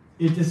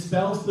 it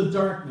dispels the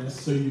darkness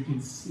so you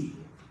can see.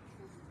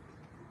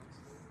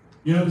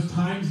 You know, there's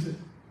times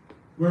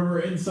where we're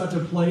in such a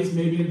place,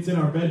 maybe it's in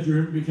our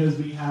bedroom because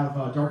we have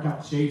dark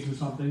out shades or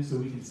something so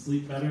we can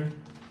sleep better,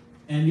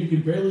 and you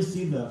can barely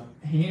see the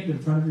hand in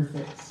front of your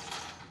face.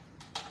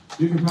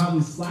 You can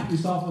probably slap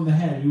yourself on the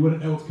head and you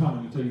wouldn't know it's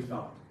coming until you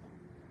felt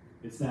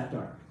it. It's that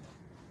dark.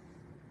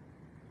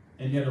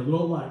 And yet a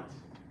little light,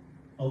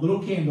 a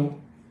little candle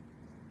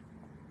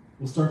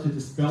will start to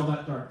dispel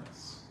that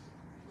darkness.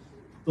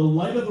 The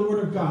light of the Word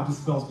of God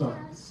dispels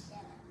darkness.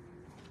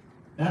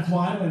 That's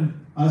why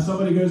when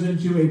somebody goes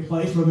into a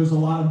place where there's a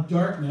lot of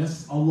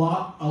darkness, a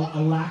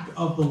lack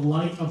of the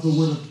light of the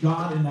Word of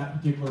God in that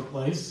particular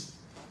place,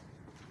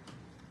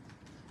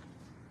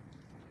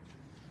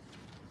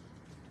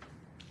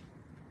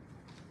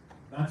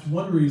 that's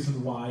one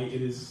reason why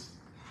it is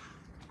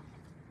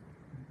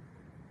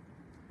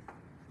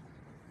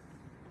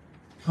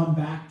come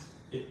back.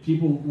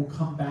 People will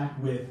come back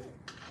with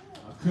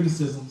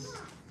criticisms.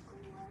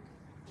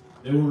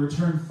 They will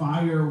return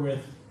fire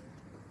with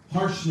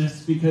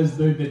harshness because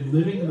they've been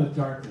living in the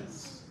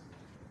darkness.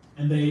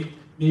 And they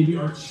maybe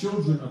are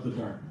children of the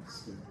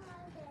darkness.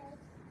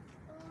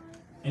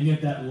 And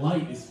yet that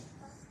light is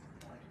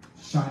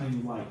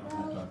shining light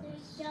on that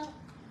darkness.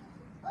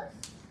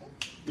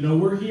 You know,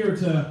 we're here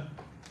to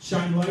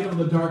shine light on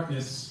the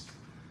darkness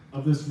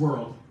of this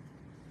world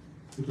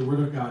with the Word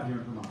of God here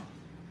in Vermont.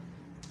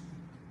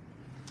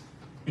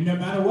 And no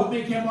matter what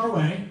may come our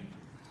way,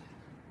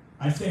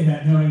 I say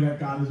that knowing that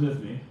God is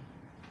with me.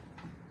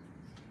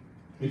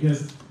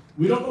 Because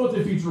we don't know what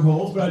the future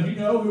holds, but I do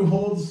know who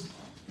holds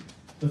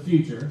the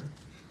future.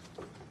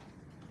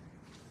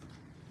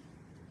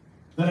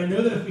 That I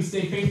know that if we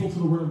stay faithful to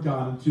the Word of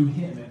God and to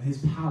Him and His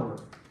power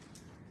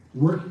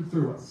working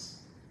through us,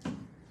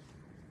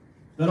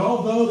 that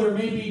although there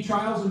may be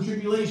trials and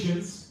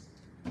tribulations,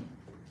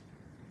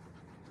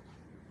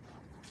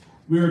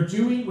 we are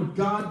doing what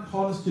God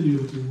called us to do,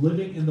 which is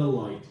living in the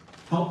light,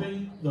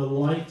 helping the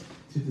light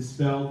to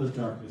dispel the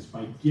darkness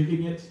by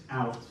giving it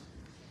out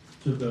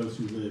to those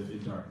who live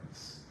in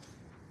darkness.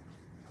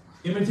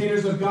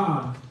 Imitators of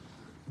God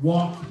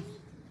walk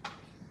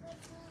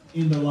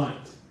in the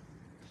light.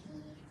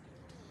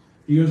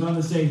 He goes on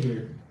to say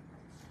here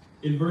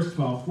in verse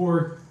 12,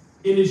 for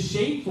it is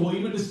shameful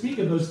even to speak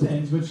of those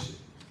things which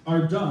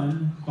are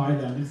done by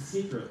them in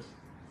secret.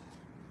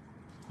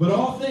 But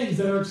all things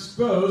that are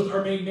exposed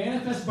are made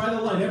manifest by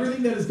the light.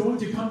 Everything that is going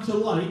to come to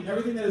light,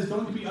 everything that is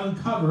going to be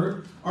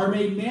uncovered, are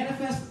made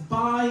manifest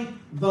by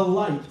the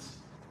light.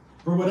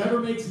 For whatever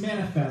makes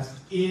manifest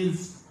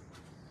is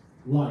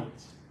light.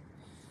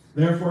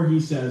 Therefore he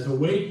says,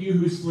 awake you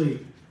who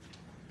sleep.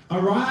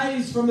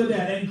 Arise from the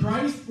dead, and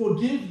Christ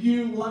will give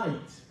you light,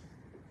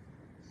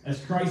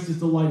 as Christ is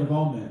the light of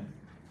all men.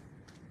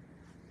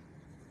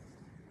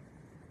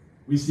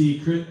 We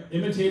see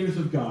imitators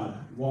of God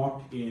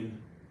walk in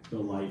the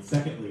light.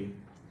 Secondly,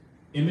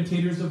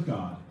 imitators of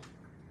God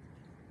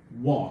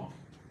walk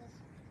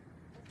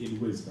in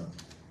wisdom.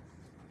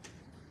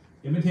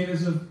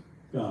 Imitators of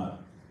God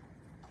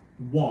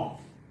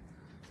walk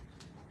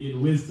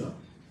in wisdom.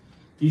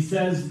 He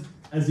says,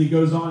 as he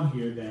goes on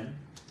here then,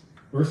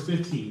 verse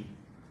 15,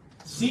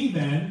 see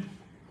then,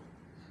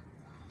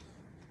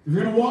 if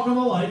you're going to walk on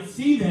the light,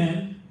 see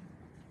then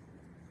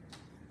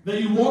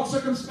that you walk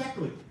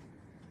circumspectly,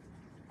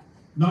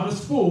 not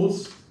as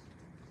fools,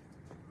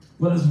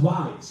 but as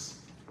wise.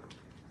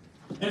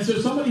 And so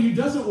somebody who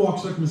doesn't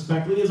walk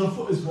circumspectly is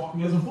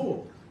walking as a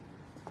fool.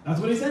 That's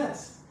what he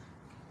says.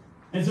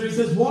 And so he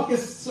says, walk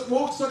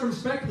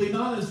circumspectly,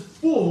 not as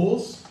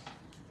fools,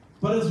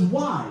 but as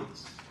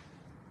wise.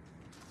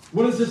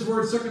 What does this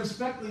word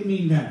circumspectly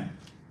mean then?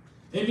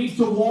 It means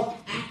to walk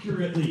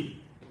accurately.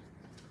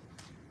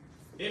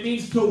 It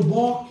means to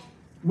walk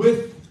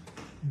with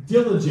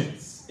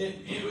diligence.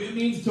 It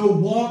means to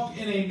walk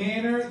in a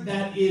manner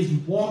that is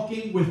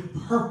walking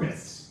with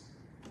purpose.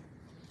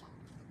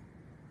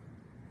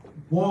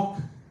 Walk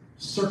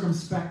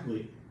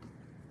circumspectly.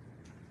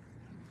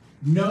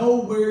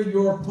 Know where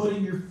you're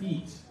putting your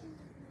feet.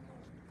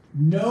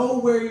 Know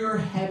where you're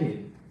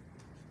headed.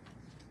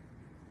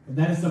 And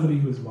that is somebody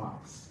who is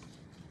wise.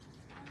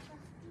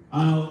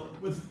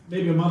 With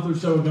maybe a month or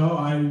so ago,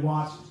 I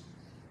watched,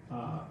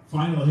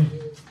 finally,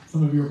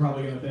 some of you are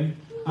probably going to think,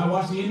 I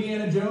watched the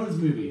Indiana Jones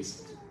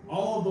movies.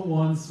 All of the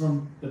ones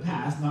from the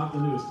past, not the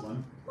newest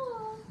one.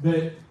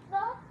 That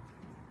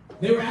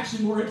They were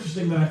actually more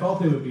interesting than I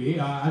thought they would be.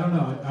 I don't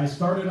know. I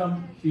started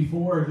them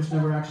before, just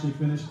never actually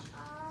finished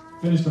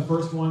the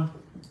first one.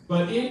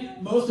 But in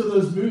most of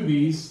those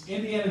movies,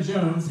 Indiana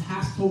Jones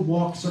has to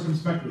walk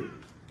circumspectly.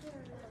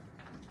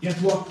 He has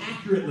to walk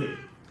accurately.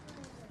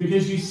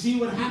 Because you see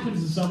what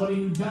happens to somebody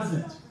who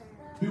doesn't.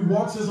 Who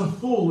walks as a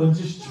fool and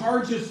just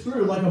charges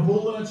through like a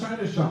bull in a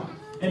china shop.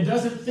 And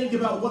doesn't think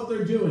about what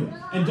they're doing.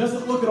 And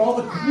doesn't look at all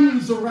the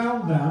clues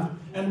around them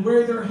and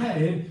where they're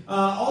headed.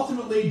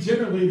 Ultimately,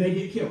 generally, they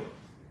get killed.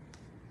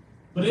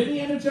 But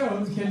Indiana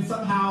Jones can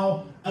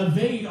somehow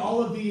evade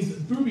all of these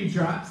booby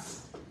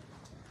traps.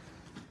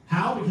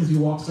 How? Because he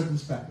walks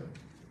circumspectly.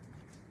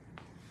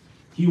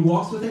 He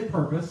walks with a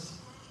purpose.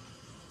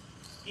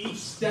 Each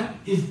step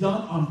is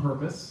done on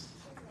purpose.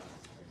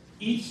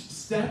 Each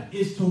step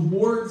is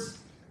towards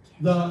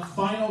the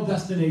final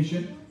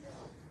destination,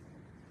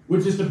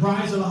 which is the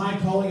prize of the high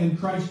calling in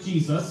Christ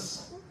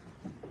Jesus.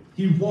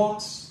 He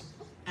walks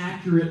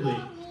accurately.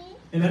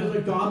 And that is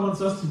what God wants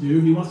us to do.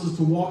 He wants us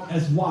to walk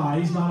as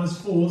wise, not as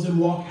fools, and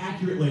walk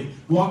accurately.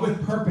 Walk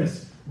with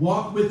purpose.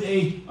 Walk with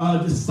a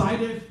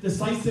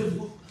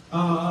decisive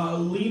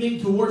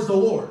leaning towards the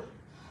Lord.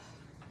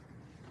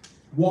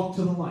 Walk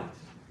to the light.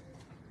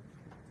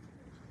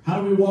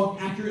 How do we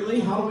walk accurately?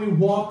 How do we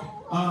walk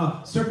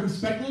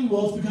circumspectly?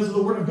 Well, it's because of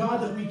the Word of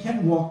God that we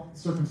can walk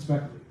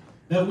circumspectly.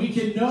 That we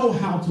can know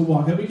how to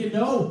walk. That we can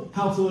know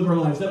how to live our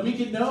lives. That we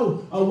can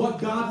know what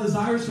God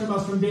desires from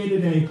us from day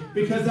to day.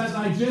 Because as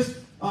I just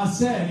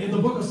said in the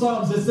book of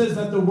Psalms, it says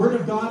that the Word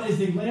of God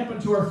is a lamp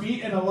unto our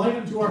feet and a light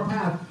unto our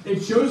path.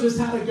 It shows us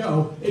how to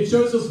go. It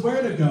shows us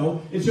where to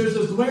go. It shows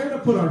us where to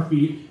put our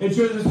feet. It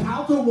shows us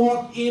how to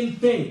walk in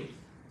faith.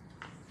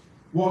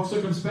 Walk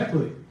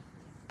circumspectly.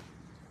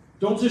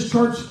 Don't just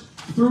charge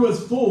through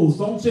as fools.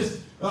 Don't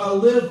just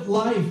live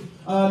life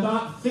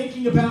not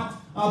thinking about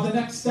the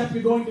next step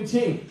you're going to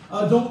take.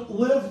 Don't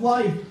live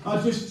life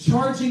just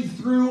charging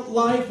through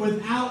life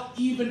without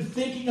even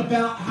thinking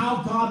about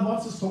how God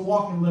wants us to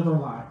walk and live our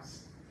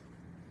lives.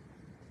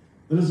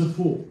 That is a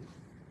fool.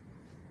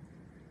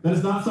 That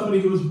is not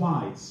somebody who is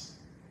wise.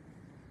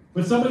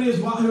 But somebody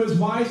who is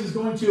wise is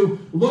going to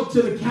look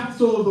to the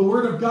counsel of the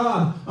Word of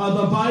God,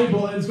 the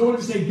Bible, and is going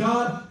to say,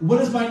 God, what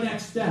is my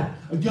next step?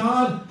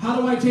 God, how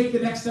do I take the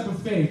next step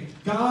of faith?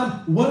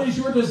 God, what is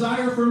your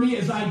desire for me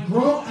as I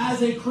grow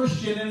as a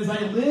Christian and as I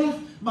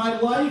live my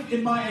life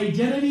in my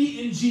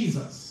identity in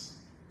Jesus?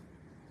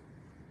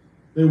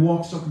 They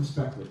walk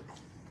circumspectly.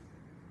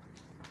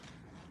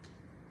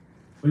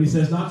 But he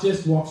says, not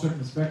just walk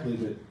circumspectly,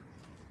 but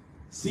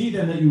see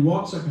then that you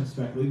walk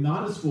circumspectly,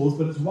 not as fools,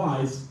 but as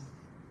wise,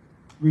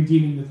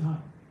 redeeming the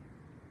time.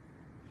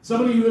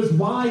 Somebody who is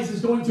wise is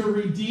going to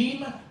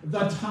redeem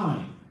the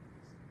time.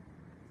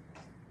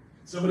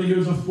 Somebody who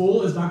is a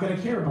fool is not going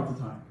to care about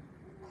the time.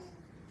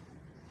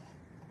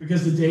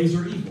 Because the days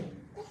are evil,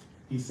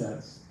 he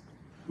says.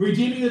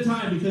 Redeeming the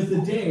time because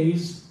the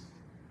days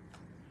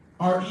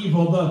are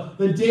evil.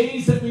 The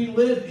days that we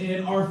live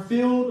in are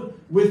filled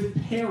with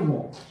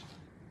peril.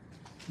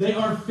 They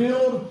are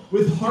filled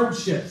with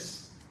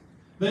hardships.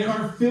 They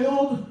are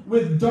filled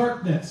with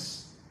darkness.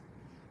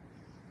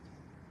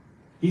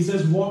 He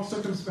says, walk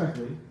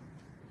circumspectly,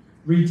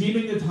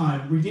 redeeming the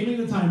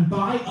time,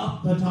 buy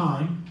up the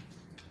time,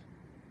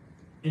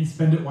 and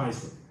spend it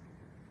wisely,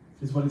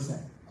 is what he's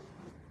saying.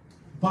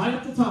 Buy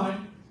up the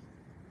time,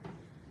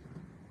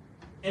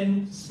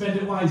 and spend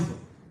it wisely.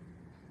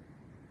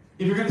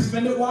 If you're going to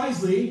spend it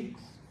wisely,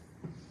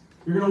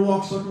 you're going to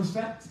walk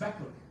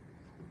circumspectly.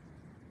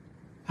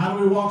 How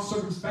do we walk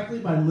circumspectly?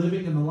 By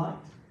living in the light.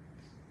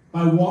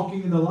 By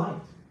walking in the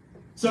light.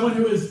 Someone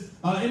who is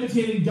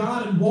imitating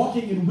God and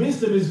walking in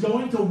wisdom is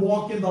going to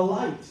walk in the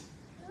light,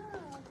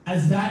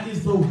 as that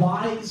is the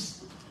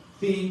wise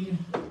thing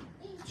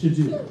to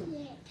do.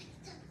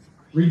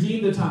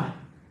 Redeem the time.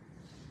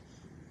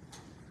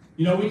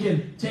 You know, we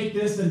can take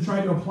this and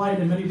try to apply it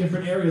in many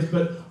different areas,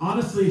 but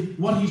honestly,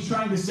 what he's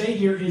trying to say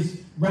here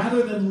is,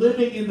 rather than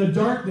living in the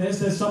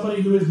darkness as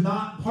somebody who is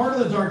not part of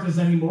the darkness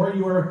anymore,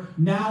 you are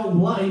now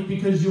light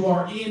because you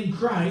are in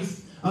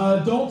Christ.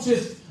 Don't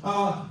just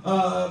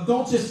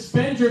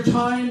spend your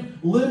time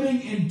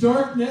living in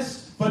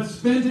darkness, but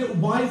spend it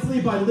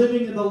wisely by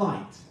living in the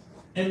light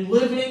and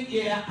living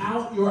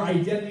out your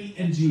identity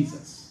in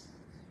Jesus.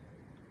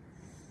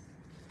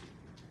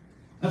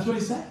 That's what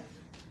he's saying.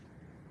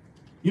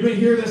 You may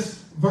hear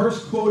this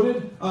verse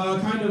quoted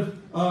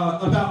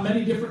about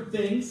many different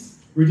things.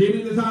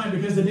 Redeeming the time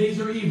because the days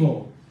are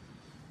evil.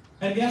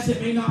 And yes,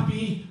 it may not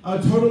be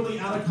totally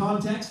out of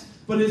context,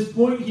 but his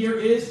point here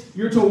is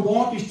you're to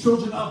walk as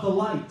children of the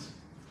light.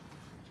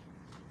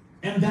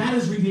 And that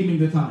is redeeming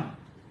the time.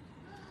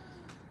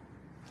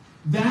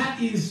 That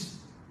is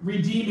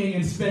redeeming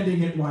and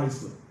spending it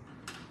wisely.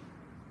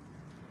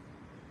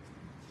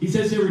 He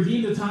says here,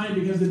 redeem the time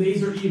because the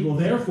days are evil.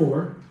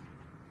 Therefore,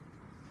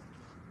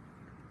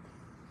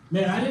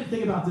 man, I didn't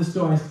think about this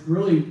till I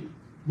really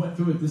went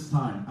through it this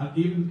time.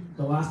 Even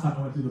the last time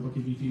I went through the book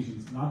of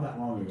Ephesians, not that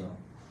long ago.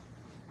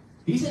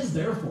 He says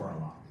therefore a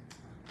lot.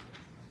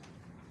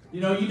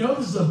 You know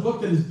this is a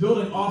book that is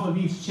building off of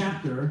each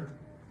chapter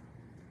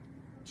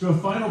to a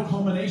final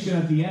culmination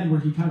at the end where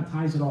he kind of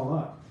ties it all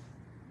up.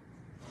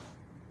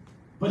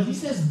 But he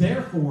says,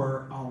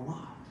 therefore, a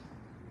lot.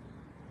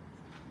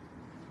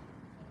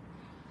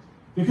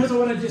 Because of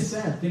what I just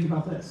said, think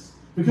about this.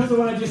 Because of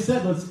what I just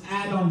said, let's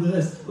add on to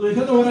this.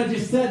 Because of what I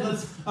just said,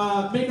 let's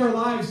make our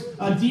lives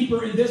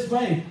deeper in this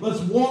way.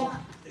 Let's walk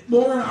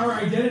more in our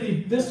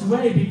identity this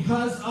way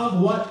because of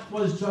what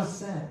was just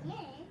said.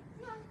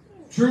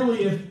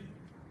 Truly, if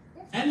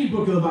any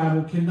book of the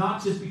Bible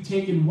cannot just be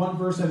taken one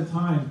verse at a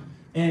time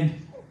and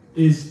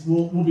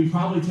will be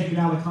probably taken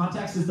out of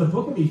context, is the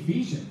book of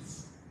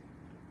Ephesians.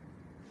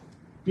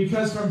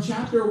 Because from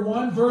chapter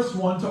 1, verse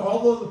 1 to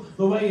all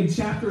the way in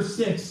chapter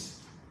 6,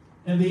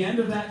 and the end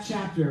of that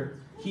chapter,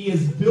 he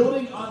is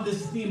building on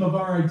this theme of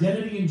our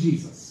identity in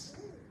Jesus.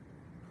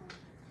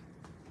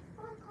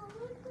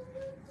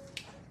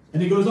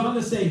 And he goes on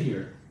to say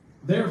here,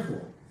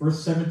 therefore,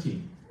 verse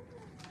 17,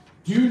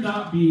 do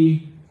not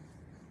be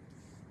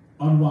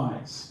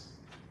unwise,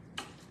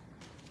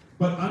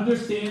 but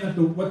understand that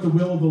what the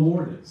will of the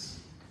Lord is.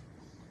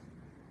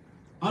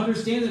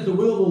 Understand that the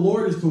will of the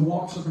Lord is to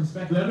walk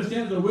circumspectly.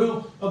 Understand that the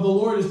will of the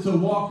Lord is to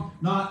walk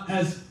not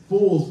as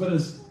fools, but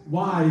as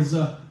wise.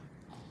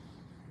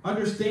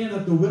 Understand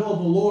that the will of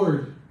the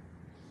Lord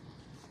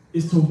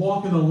is to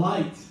walk in the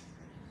light,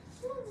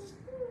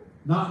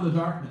 not in the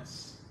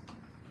darkness.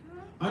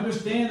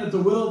 Understand that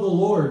the will of the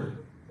Lord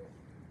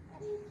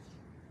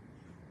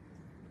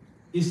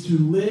is to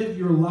live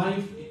your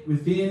life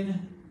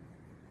within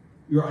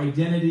your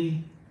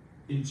identity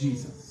in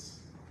Jesus.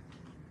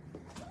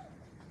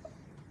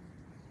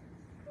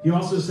 He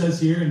also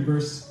says here in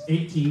verse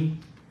 18,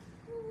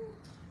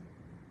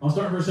 I'll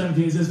start in verse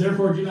 17. It says,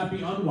 therefore do not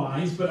be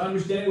unwise, but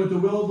understand what the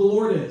will of the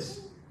Lord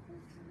is.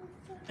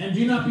 And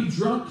do not be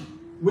drunk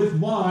with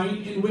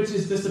wine, in which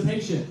is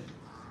dissipation,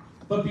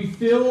 but be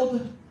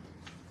filled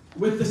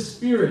with the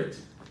Spirit,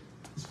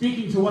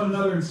 speaking to one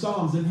another in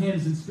psalms and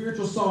hymns and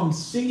spiritual songs,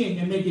 singing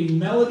and making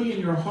melody in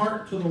your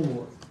heart to the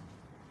Lord,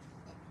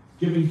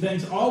 giving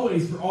thanks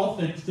always for all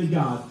things to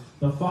God,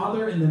 the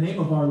Father, in the name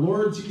of our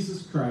Lord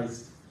Jesus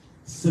Christ,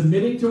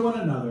 submitting to one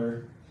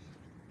another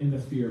in the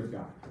fear of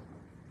God.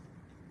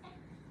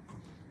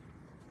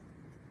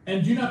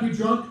 And do not be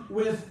drunk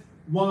with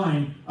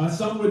wine.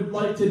 Some would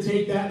like to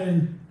take that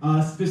and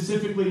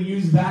specifically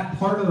use that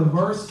part of the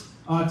verse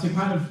to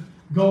kind of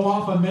go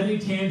off on many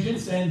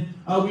tangents. And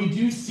we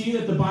do see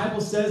that the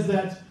Bible says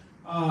that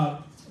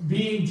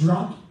being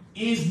drunk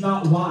is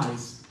not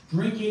wise.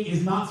 Drinking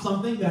is not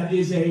something that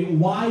is a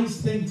wise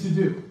thing to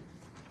do.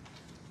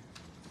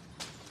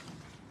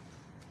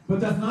 But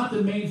that's not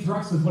the main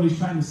thrust of what he's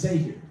trying to say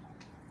here.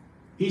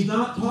 He's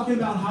not talking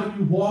about how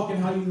you walk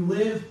and how you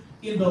live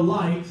in the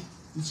light,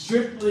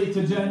 strictly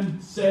to then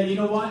say, you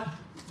know what,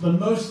 the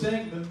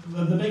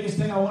biggest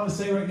thing I want to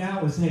say right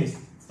now is, hey,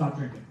 stop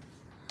drinking.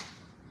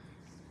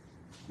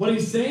 What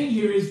he's saying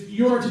here is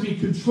you are to be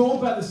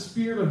controlled by the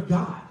Spirit of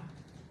God.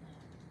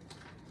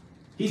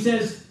 He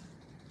says,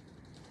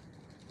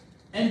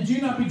 and do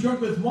not be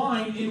drunk with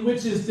wine, in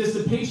which is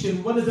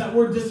dissipation. What does that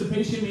word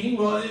dissipation mean?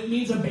 Well, it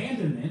means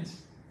abandonment.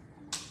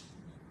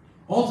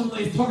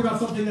 Ultimately, it's talking about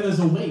something that is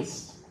a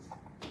waste.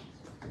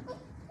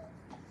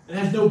 It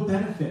has no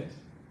benefit.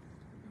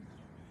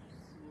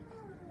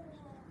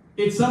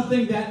 It's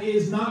something that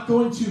is not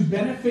going to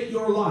benefit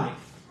your life.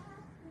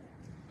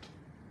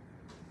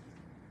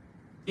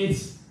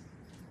 It's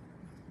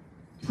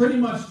pretty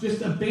much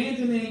just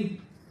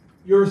abandoning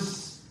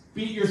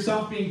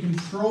yourself being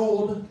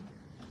controlled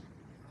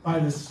by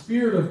the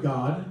Spirit of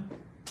God,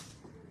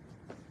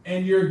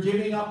 and you're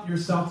giving up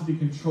yourself to be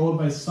controlled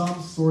by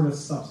some sort of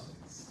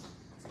substance,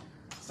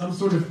 some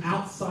sort of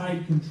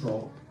outside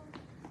control.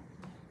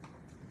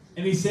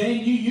 And he's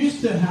saying you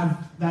used to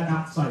have that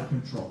outside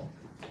control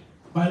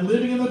by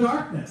living in the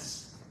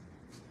darkness.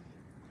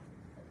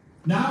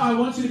 Now I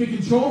want you to be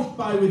controlled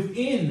by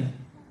within,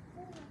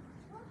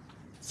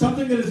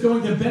 something that is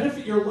going to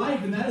benefit your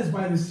life, and that is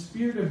by the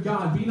Spirit of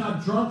God. Be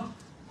not drunk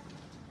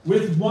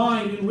with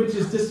wine, in which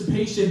is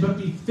dissipation, but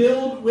be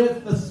filled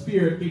with the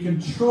Spirit. Be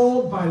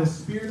controlled by the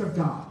Spirit of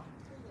God.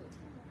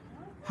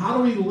 How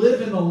do we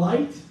live in the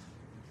light?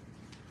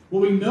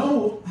 Well, we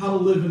know how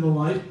to live in the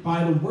light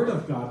by the Word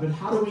of God, but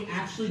how do we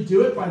actually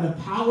do it? By the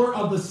power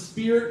of the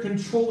Spirit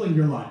controlling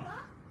your life.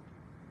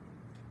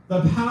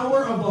 The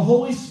power of the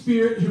Holy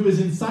Spirit who is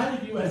inside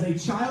of you as a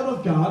child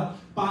of God,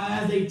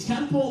 as a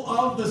temple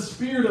of the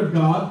Spirit of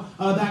God,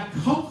 that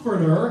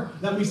comforter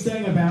that we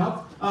sang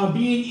about,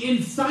 being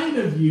inside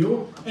of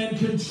you and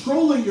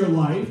controlling your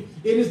life.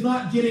 It is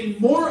not getting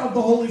more of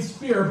the Holy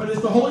Spirit, but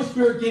it's the Holy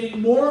Spirit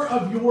getting more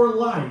of your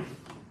life.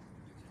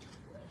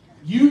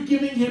 You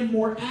giving him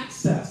more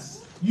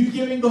access. You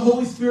giving the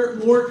Holy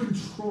Spirit more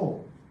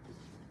control.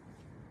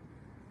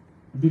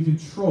 Be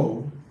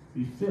controlled,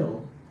 be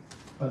filled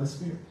by the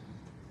Spirit.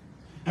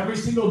 Every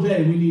single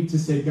day we need to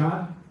say,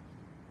 God,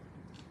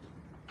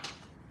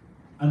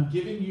 I'm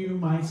giving you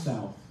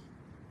myself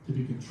to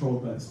be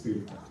controlled by the Spirit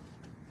of God.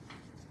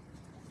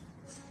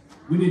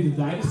 We need to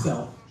die to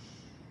self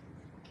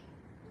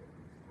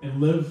and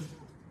live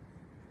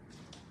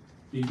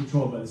being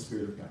controlled by the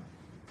Spirit of God.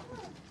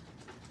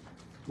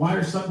 Why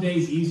are some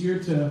days easier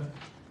to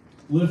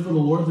live for the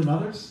Lord than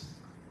others?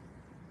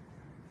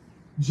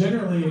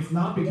 Generally, it's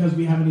not because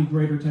we have any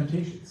greater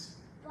temptations.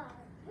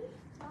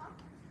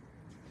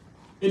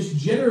 It's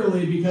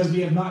generally because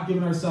we have not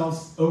given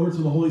ourselves over to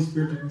the Holy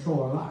Spirit to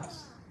control our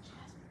lives.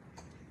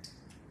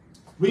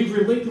 We've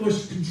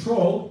relinquished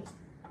control.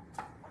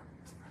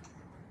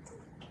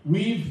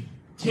 We've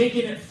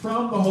taken it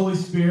from the Holy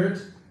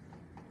Spirit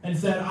and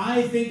said,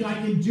 I think I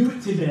can do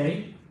it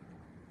today.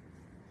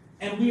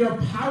 And we are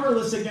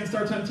powerless against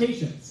our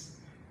temptations.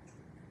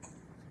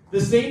 The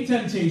same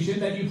temptation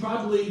that you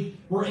probably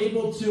were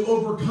able to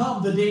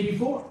overcome the day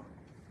before,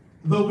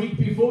 the week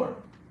before,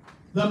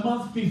 the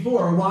month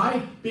before.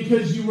 Why?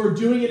 Because you were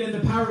doing it in the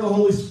power of the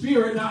Holy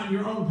Spirit, not in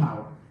your own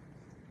power.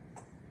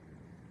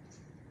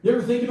 You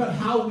ever think about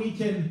how we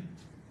can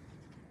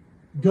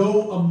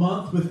go a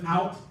month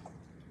without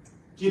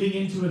getting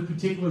into a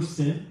particular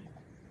sin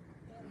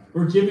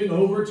or giving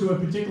over to a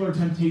particular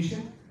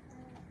temptation?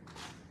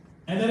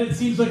 And then it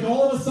seems like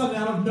all of a sudden,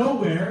 out of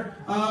nowhere,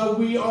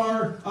 we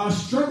are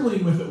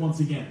struggling with it once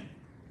again.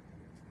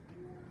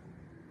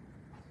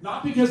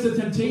 Not because the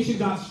temptation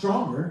got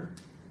stronger.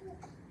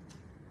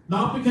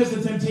 Not because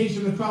the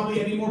temptation was probably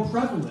any more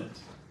prevalent.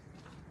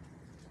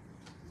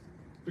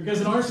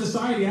 Because in our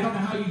society, I don't know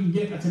how you can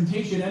get a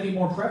temptation any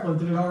more prevalent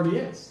than it already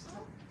is.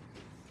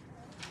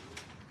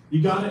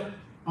 You got it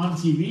on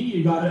TV,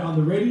 you got it on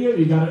the radio,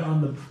 you got it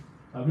on the...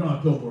 we don't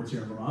have billboards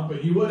here in Vermont,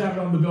 but you would have it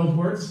on the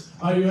billboards.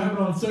 You have it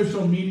on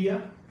social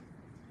media.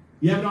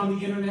 You have it on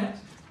the internet.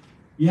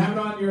 You have it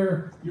on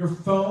your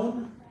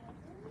phone.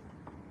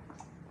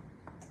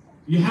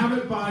 You have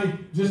it by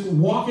just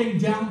walking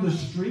down the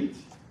street.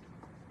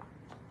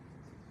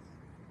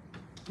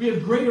 We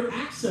have greater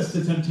access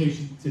to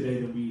temptation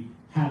today than we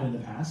had in the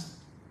past.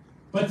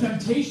 But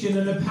temptation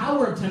and the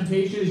power of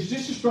temptation is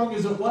just as strong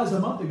as it was a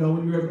month ago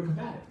when you were able to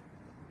combat it.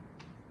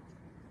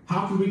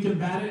 How can we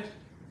combat it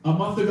a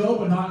month ago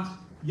but not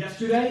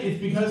yesterday? It's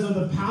because of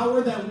the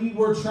power that we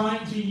were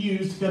trying to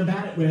use to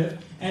combat it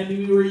with, and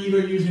we were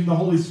either using the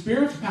Holy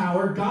Spirit's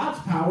power, God's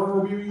power, or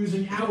we were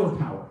using our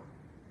power.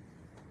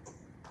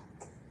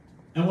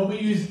 And when we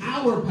use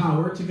our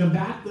power to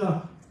combat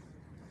the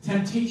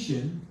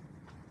temptation,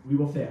 we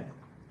will fail.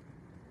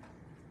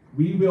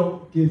 We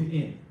will give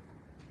in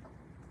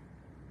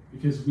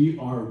because we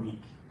are weak.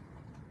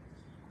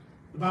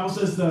 The Bible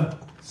says the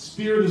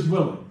spirit is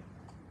willing.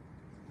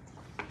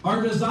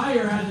 Our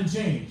desire hasn't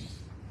changed.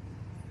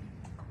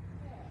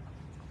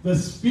 The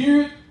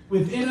spirit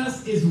within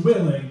us is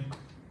willing,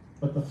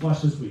 but the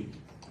flesh is weak.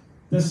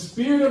 The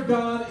Spirit of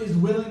God is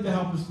willing to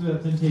help us through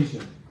that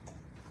temptation,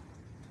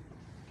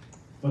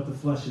 but the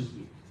flesh is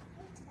weak.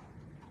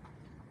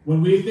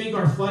 When we think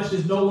our flesh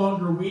is no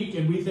longer weak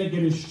and we think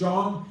it is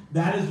strong,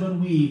 that is when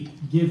we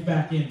give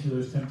back into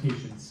those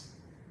temptations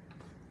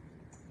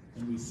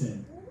and we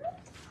sin.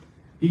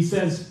 He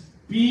says,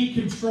 be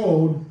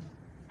controlled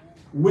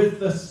with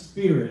the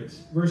Spirit.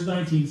 Verse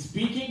 19,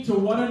 speaking to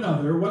one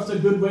another. What's a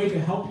good way to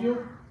help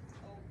you?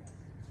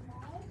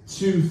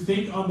 To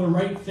think on the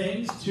right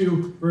things,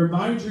 to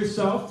remind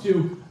yourself,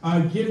 to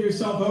give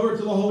yourself over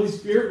to the Holy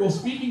Spirit. Well,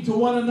 speaking to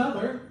one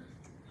another,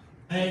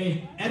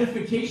 an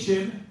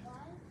edification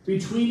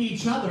between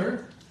each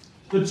other.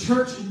 The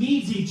church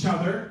needs each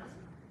other.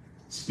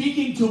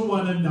 Speaking to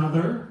one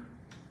another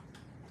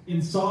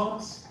in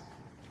psalms,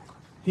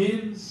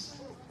 hymns,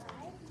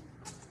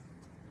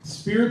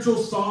 spiritual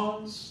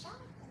songs,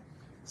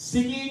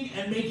 singing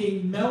and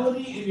making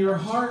melody in your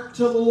heart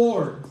to the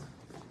Lord.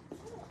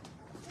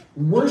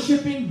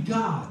 Worshiping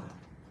God.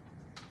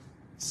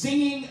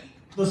 Singing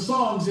the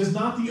songs is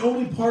not the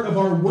only part of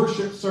our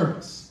worship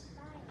service.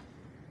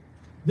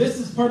 This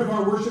is part of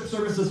our worship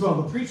service as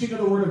well. The preaching of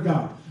the Word of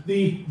God.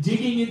 The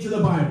digging into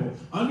the Bible.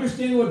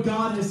 Understanding what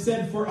God has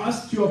said for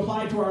us to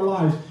apply to our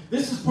lives.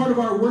 This is part of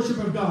our worship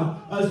of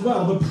God as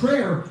well. The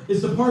prayer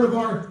is the part of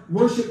our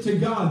worship to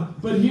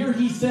God. But here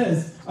he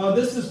says,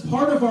 this is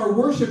part of our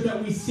worship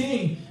that we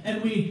sing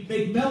and we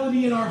make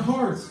melody in our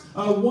hearts,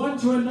 one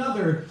to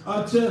another,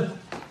 to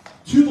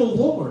the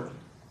Lord.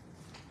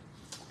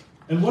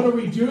 And what are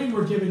we doing?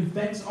 We're giving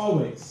thanks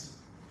always.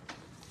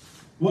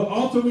 What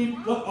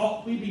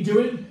ought we be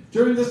doing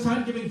during this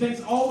time? Giving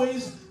thanks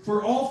always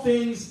for all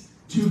things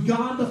to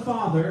God the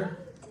Father,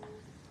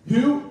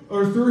 through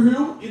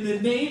who, in the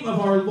name of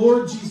our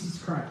Lord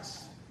Jesus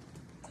Christ.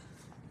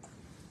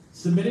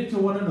 Submitting to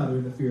one another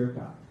in the fear of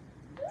God.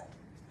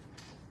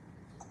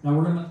 Now,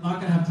 we're not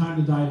going to have time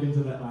to dive into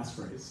that last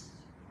phrase.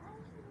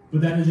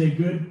 But that is a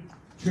good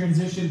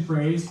transition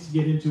phrase to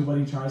get into what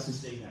he tries to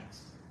say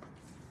next.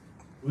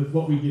 With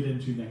what we get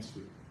into next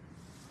week.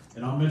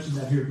 And I'll mention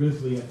that here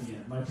briefly at the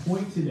end. My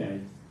point today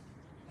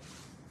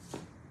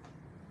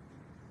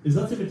is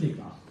let's imitate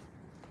God.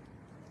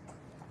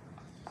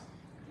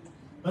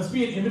 Let's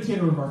be an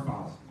imitator of our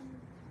Father.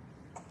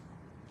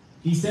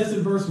 He says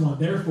in verse 1,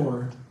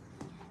 therefore,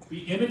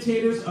 be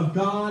imitators of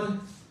God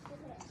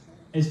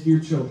as dear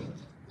children.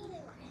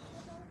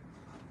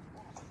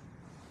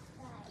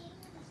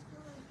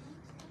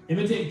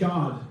 Imitate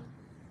God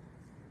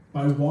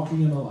by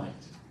walking in the light,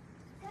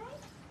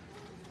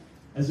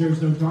 as there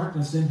is no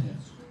darkness in him,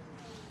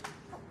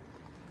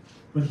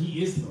 but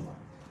he is the light.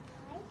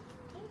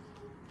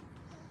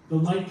 The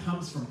light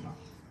comes from God.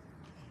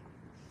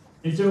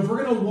 And so if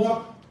we're going to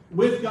walk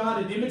with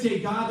God and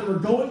imitate God, then we're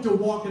going to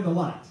walk in the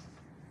light.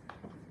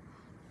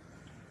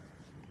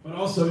 But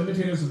also,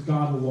 imitators of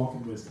God will walk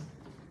in wisdom.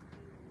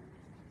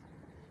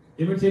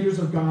 Imitators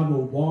of God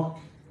will walk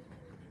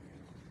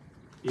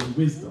in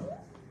wisdom.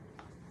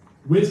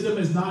 Wisdom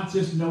is not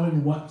just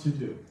knowing what to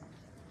do.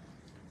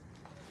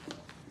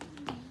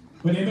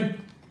 But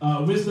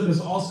wisdom is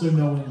also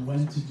knowing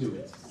when to do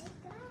it.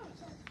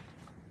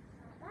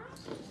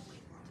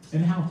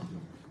 And how to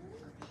do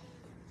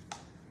it.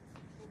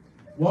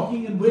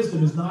 Walking in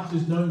wisdom is not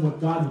just knowing what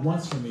God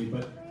wants from me,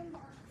 but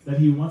that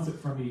he wants it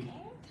from me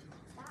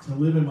to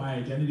live in my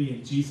identity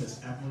in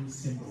Jesus every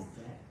single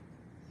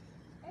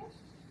day.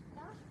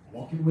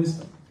 Walk in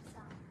wisdom.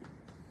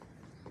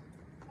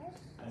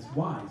 As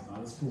wise,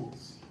 not as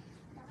fools.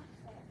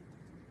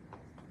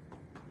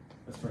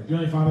 Let's pray. Dear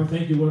Heavenly Father,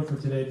 thank you, Lord, for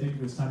today. Thank you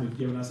for this time you've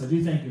given us. I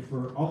do thank you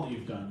for all that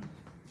you've done.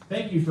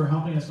 Thank you for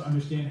helping us to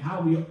understand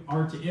how we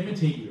are to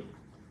imitate you.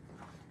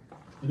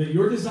 And that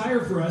your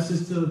desire for us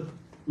is to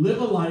live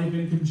a life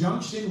in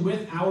conjunction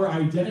with our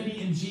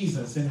identity in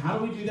Jesus. And how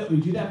do we do that? We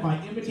do that by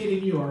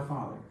imitating you, our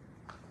Father.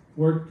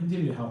 Lord,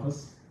 continue to help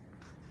us.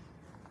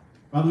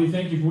 Father, we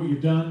thank you for what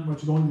you've done,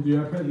 what you're going to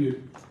do. I pray that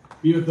you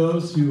be with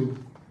those who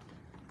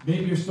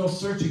maybe are still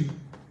searching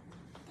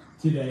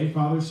today,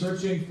 Father,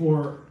 searching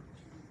for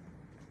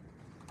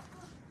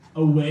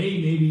a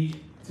way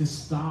maybe to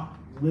stop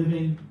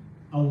living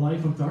a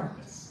life of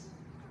darkness.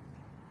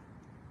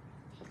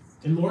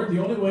 And Lord, the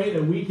only way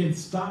that we can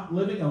stop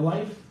living a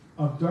life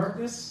of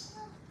darkness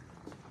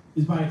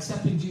is by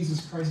accepting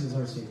Jesus Christ as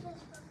our Savior.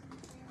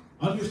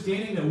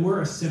 Understanding that we're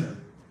a sinner.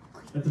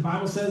 That the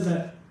Bible says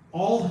that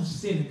all have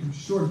sinned and come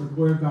short of the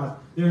glory of God.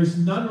 There is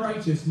none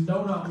righteous,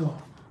 no, not one.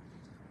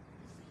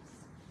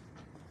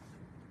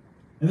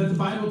 And that the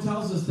Bible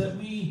tells us that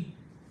we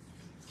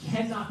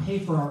cannot pay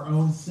for our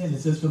own sin. It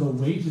says, for the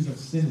wages of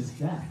sin is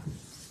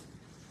death.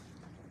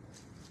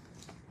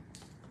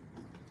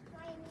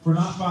 For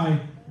not by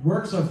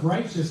works of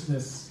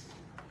righteousness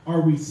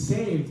are we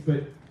saved,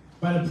 but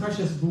by the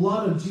precious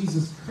blood of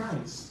Jesus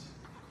Christ.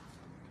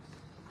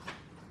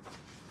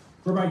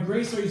 For by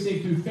grace are you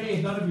saved through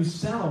faith, not of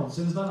yourselves.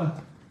 It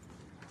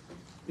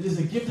is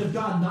a gift of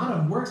God, not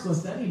of works,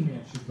 lest any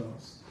man should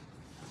boast.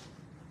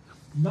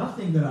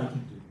 Nothing that I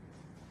can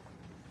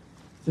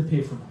do to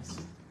pay for my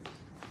sin.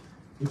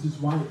 Which is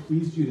why it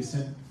pleased you to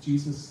send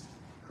Jesus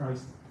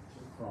Christ to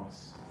the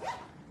cross.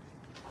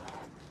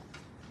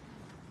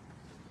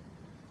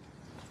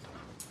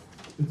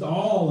 It's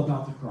all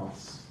about the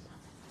cross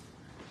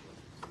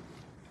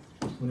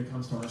when it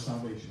comes to our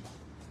salvation.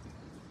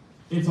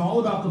 It's all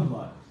about the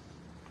blood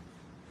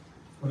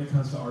when it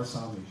comes to our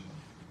salvation.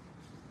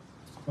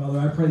 Father,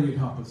 I pray that you'd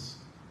help us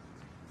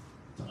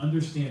to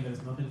understand that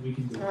there's nothing we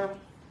can do,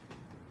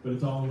 but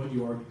it's all in what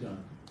you already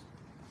done.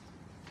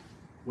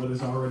 What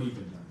has already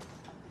been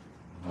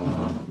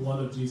done. The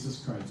blood of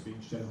Jesus Christ being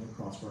shed on the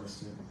cross for our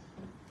sin.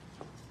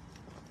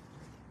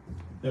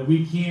 That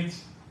we can't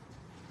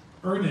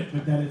earn it,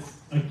 but that it's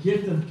a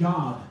gift of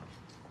God.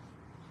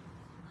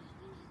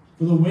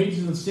 For the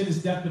wages of sin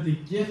is death, but the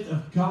gift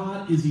of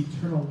God is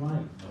eternal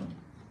life.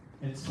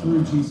 And it's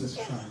through Jesus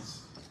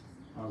Christ,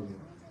 our Lord.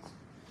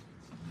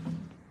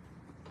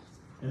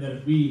 And that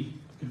if we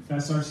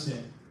confess our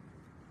sin,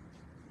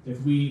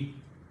 if we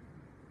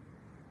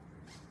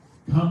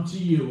come to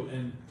you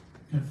and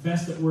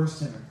confess that we're a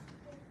sinner,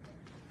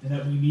 and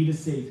that we need a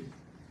Savior,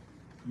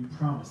 you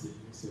promise that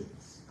you will save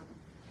us.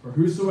 For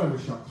whosoever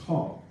shall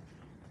call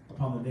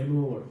upon the name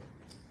of the Lord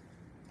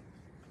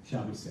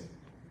shall be saved.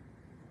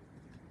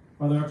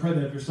 Father, I pray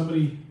that if there's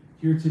somebody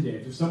here today,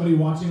 if there's somebody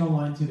watching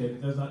online today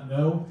that does not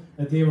know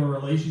that they have a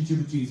relationship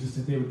with Jesus,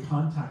 that they would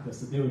contact us,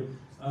 that they would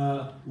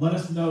let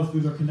us know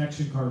through their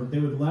connection card, that they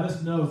would let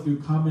us know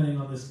through commenting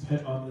on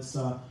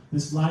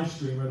this live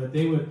stream, or that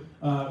they would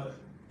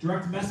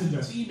direct message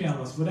us,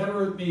 email us,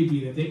 whatever it may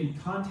be, that they can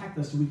contact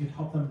us so we can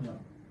help them know.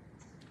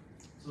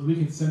 So we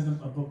can send them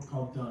a book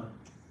called Done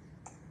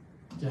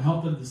to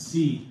help them to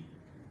see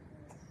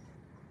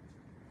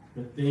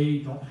that they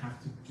don't have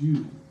to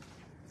do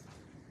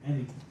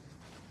anything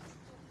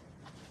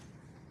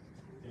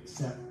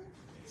except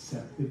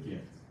the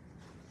gift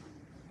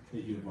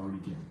that you have already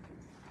given.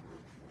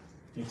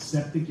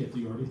 Accept the gift that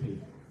you already paid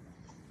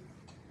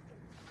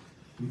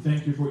for. We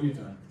thank you for what you've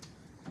done.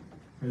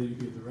 Pray that you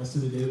give the rest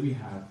of the day that we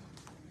have.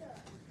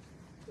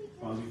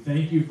 Father, we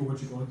thank you for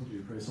what you're going to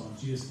do. Pray this all in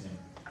Jesus' name.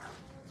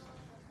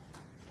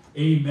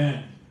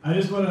 Amen. I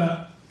just want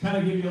to kind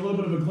of give you a little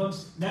bit of a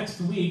glimpse. Next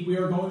week, we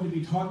are going to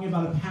be talking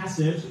about a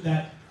passage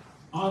that,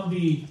 on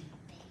the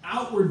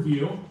outward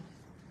view,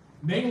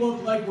 may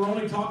look like we're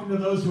only talking to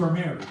those who are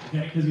married,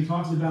 okay? Because he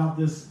talks about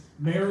this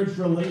marriage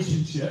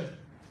relationship,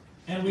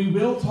 and we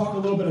will talk a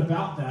little bit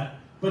about that,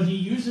 but he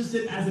uses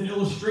it as an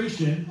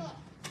illustration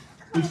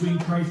between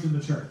Christ and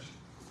the church.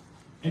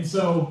 And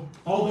so,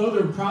 although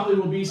there probably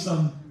will be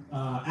some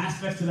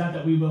aspects to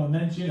that we will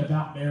mention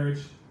about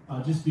marriage,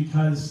 just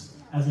because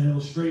as an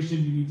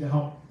illustration, you need to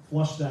help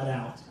flush that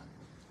out.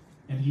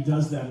 And he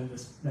does that in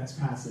this next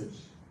passage.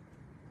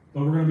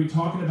 But we're going to be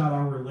talking about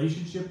our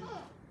relationship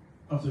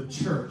of the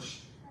church,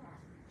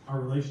 our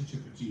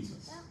relationship with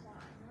Jesus.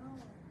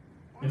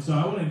 And so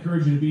I want to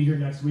encourage you to be here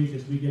next week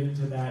as we get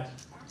into that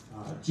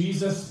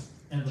Jesus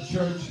and the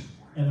church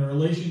and the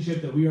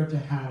relationship that we are to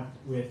have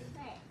with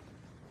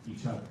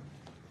each other.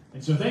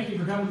 And so thank you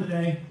for coming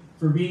today,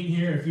 for being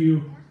here. If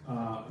you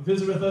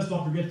visit with us,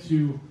 don't forget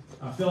to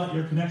fill out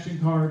your connection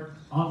card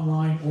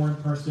online or in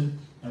person.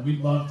 And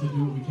we'd love to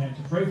do what we can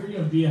to pray for you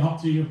and be a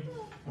help to you.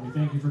 And we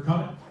thank you for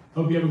coming.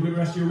 Hope you have a good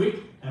rest of your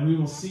week. And we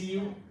will see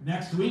you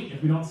next week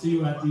if we don't see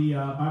you at the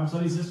Bible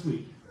studies this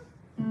week.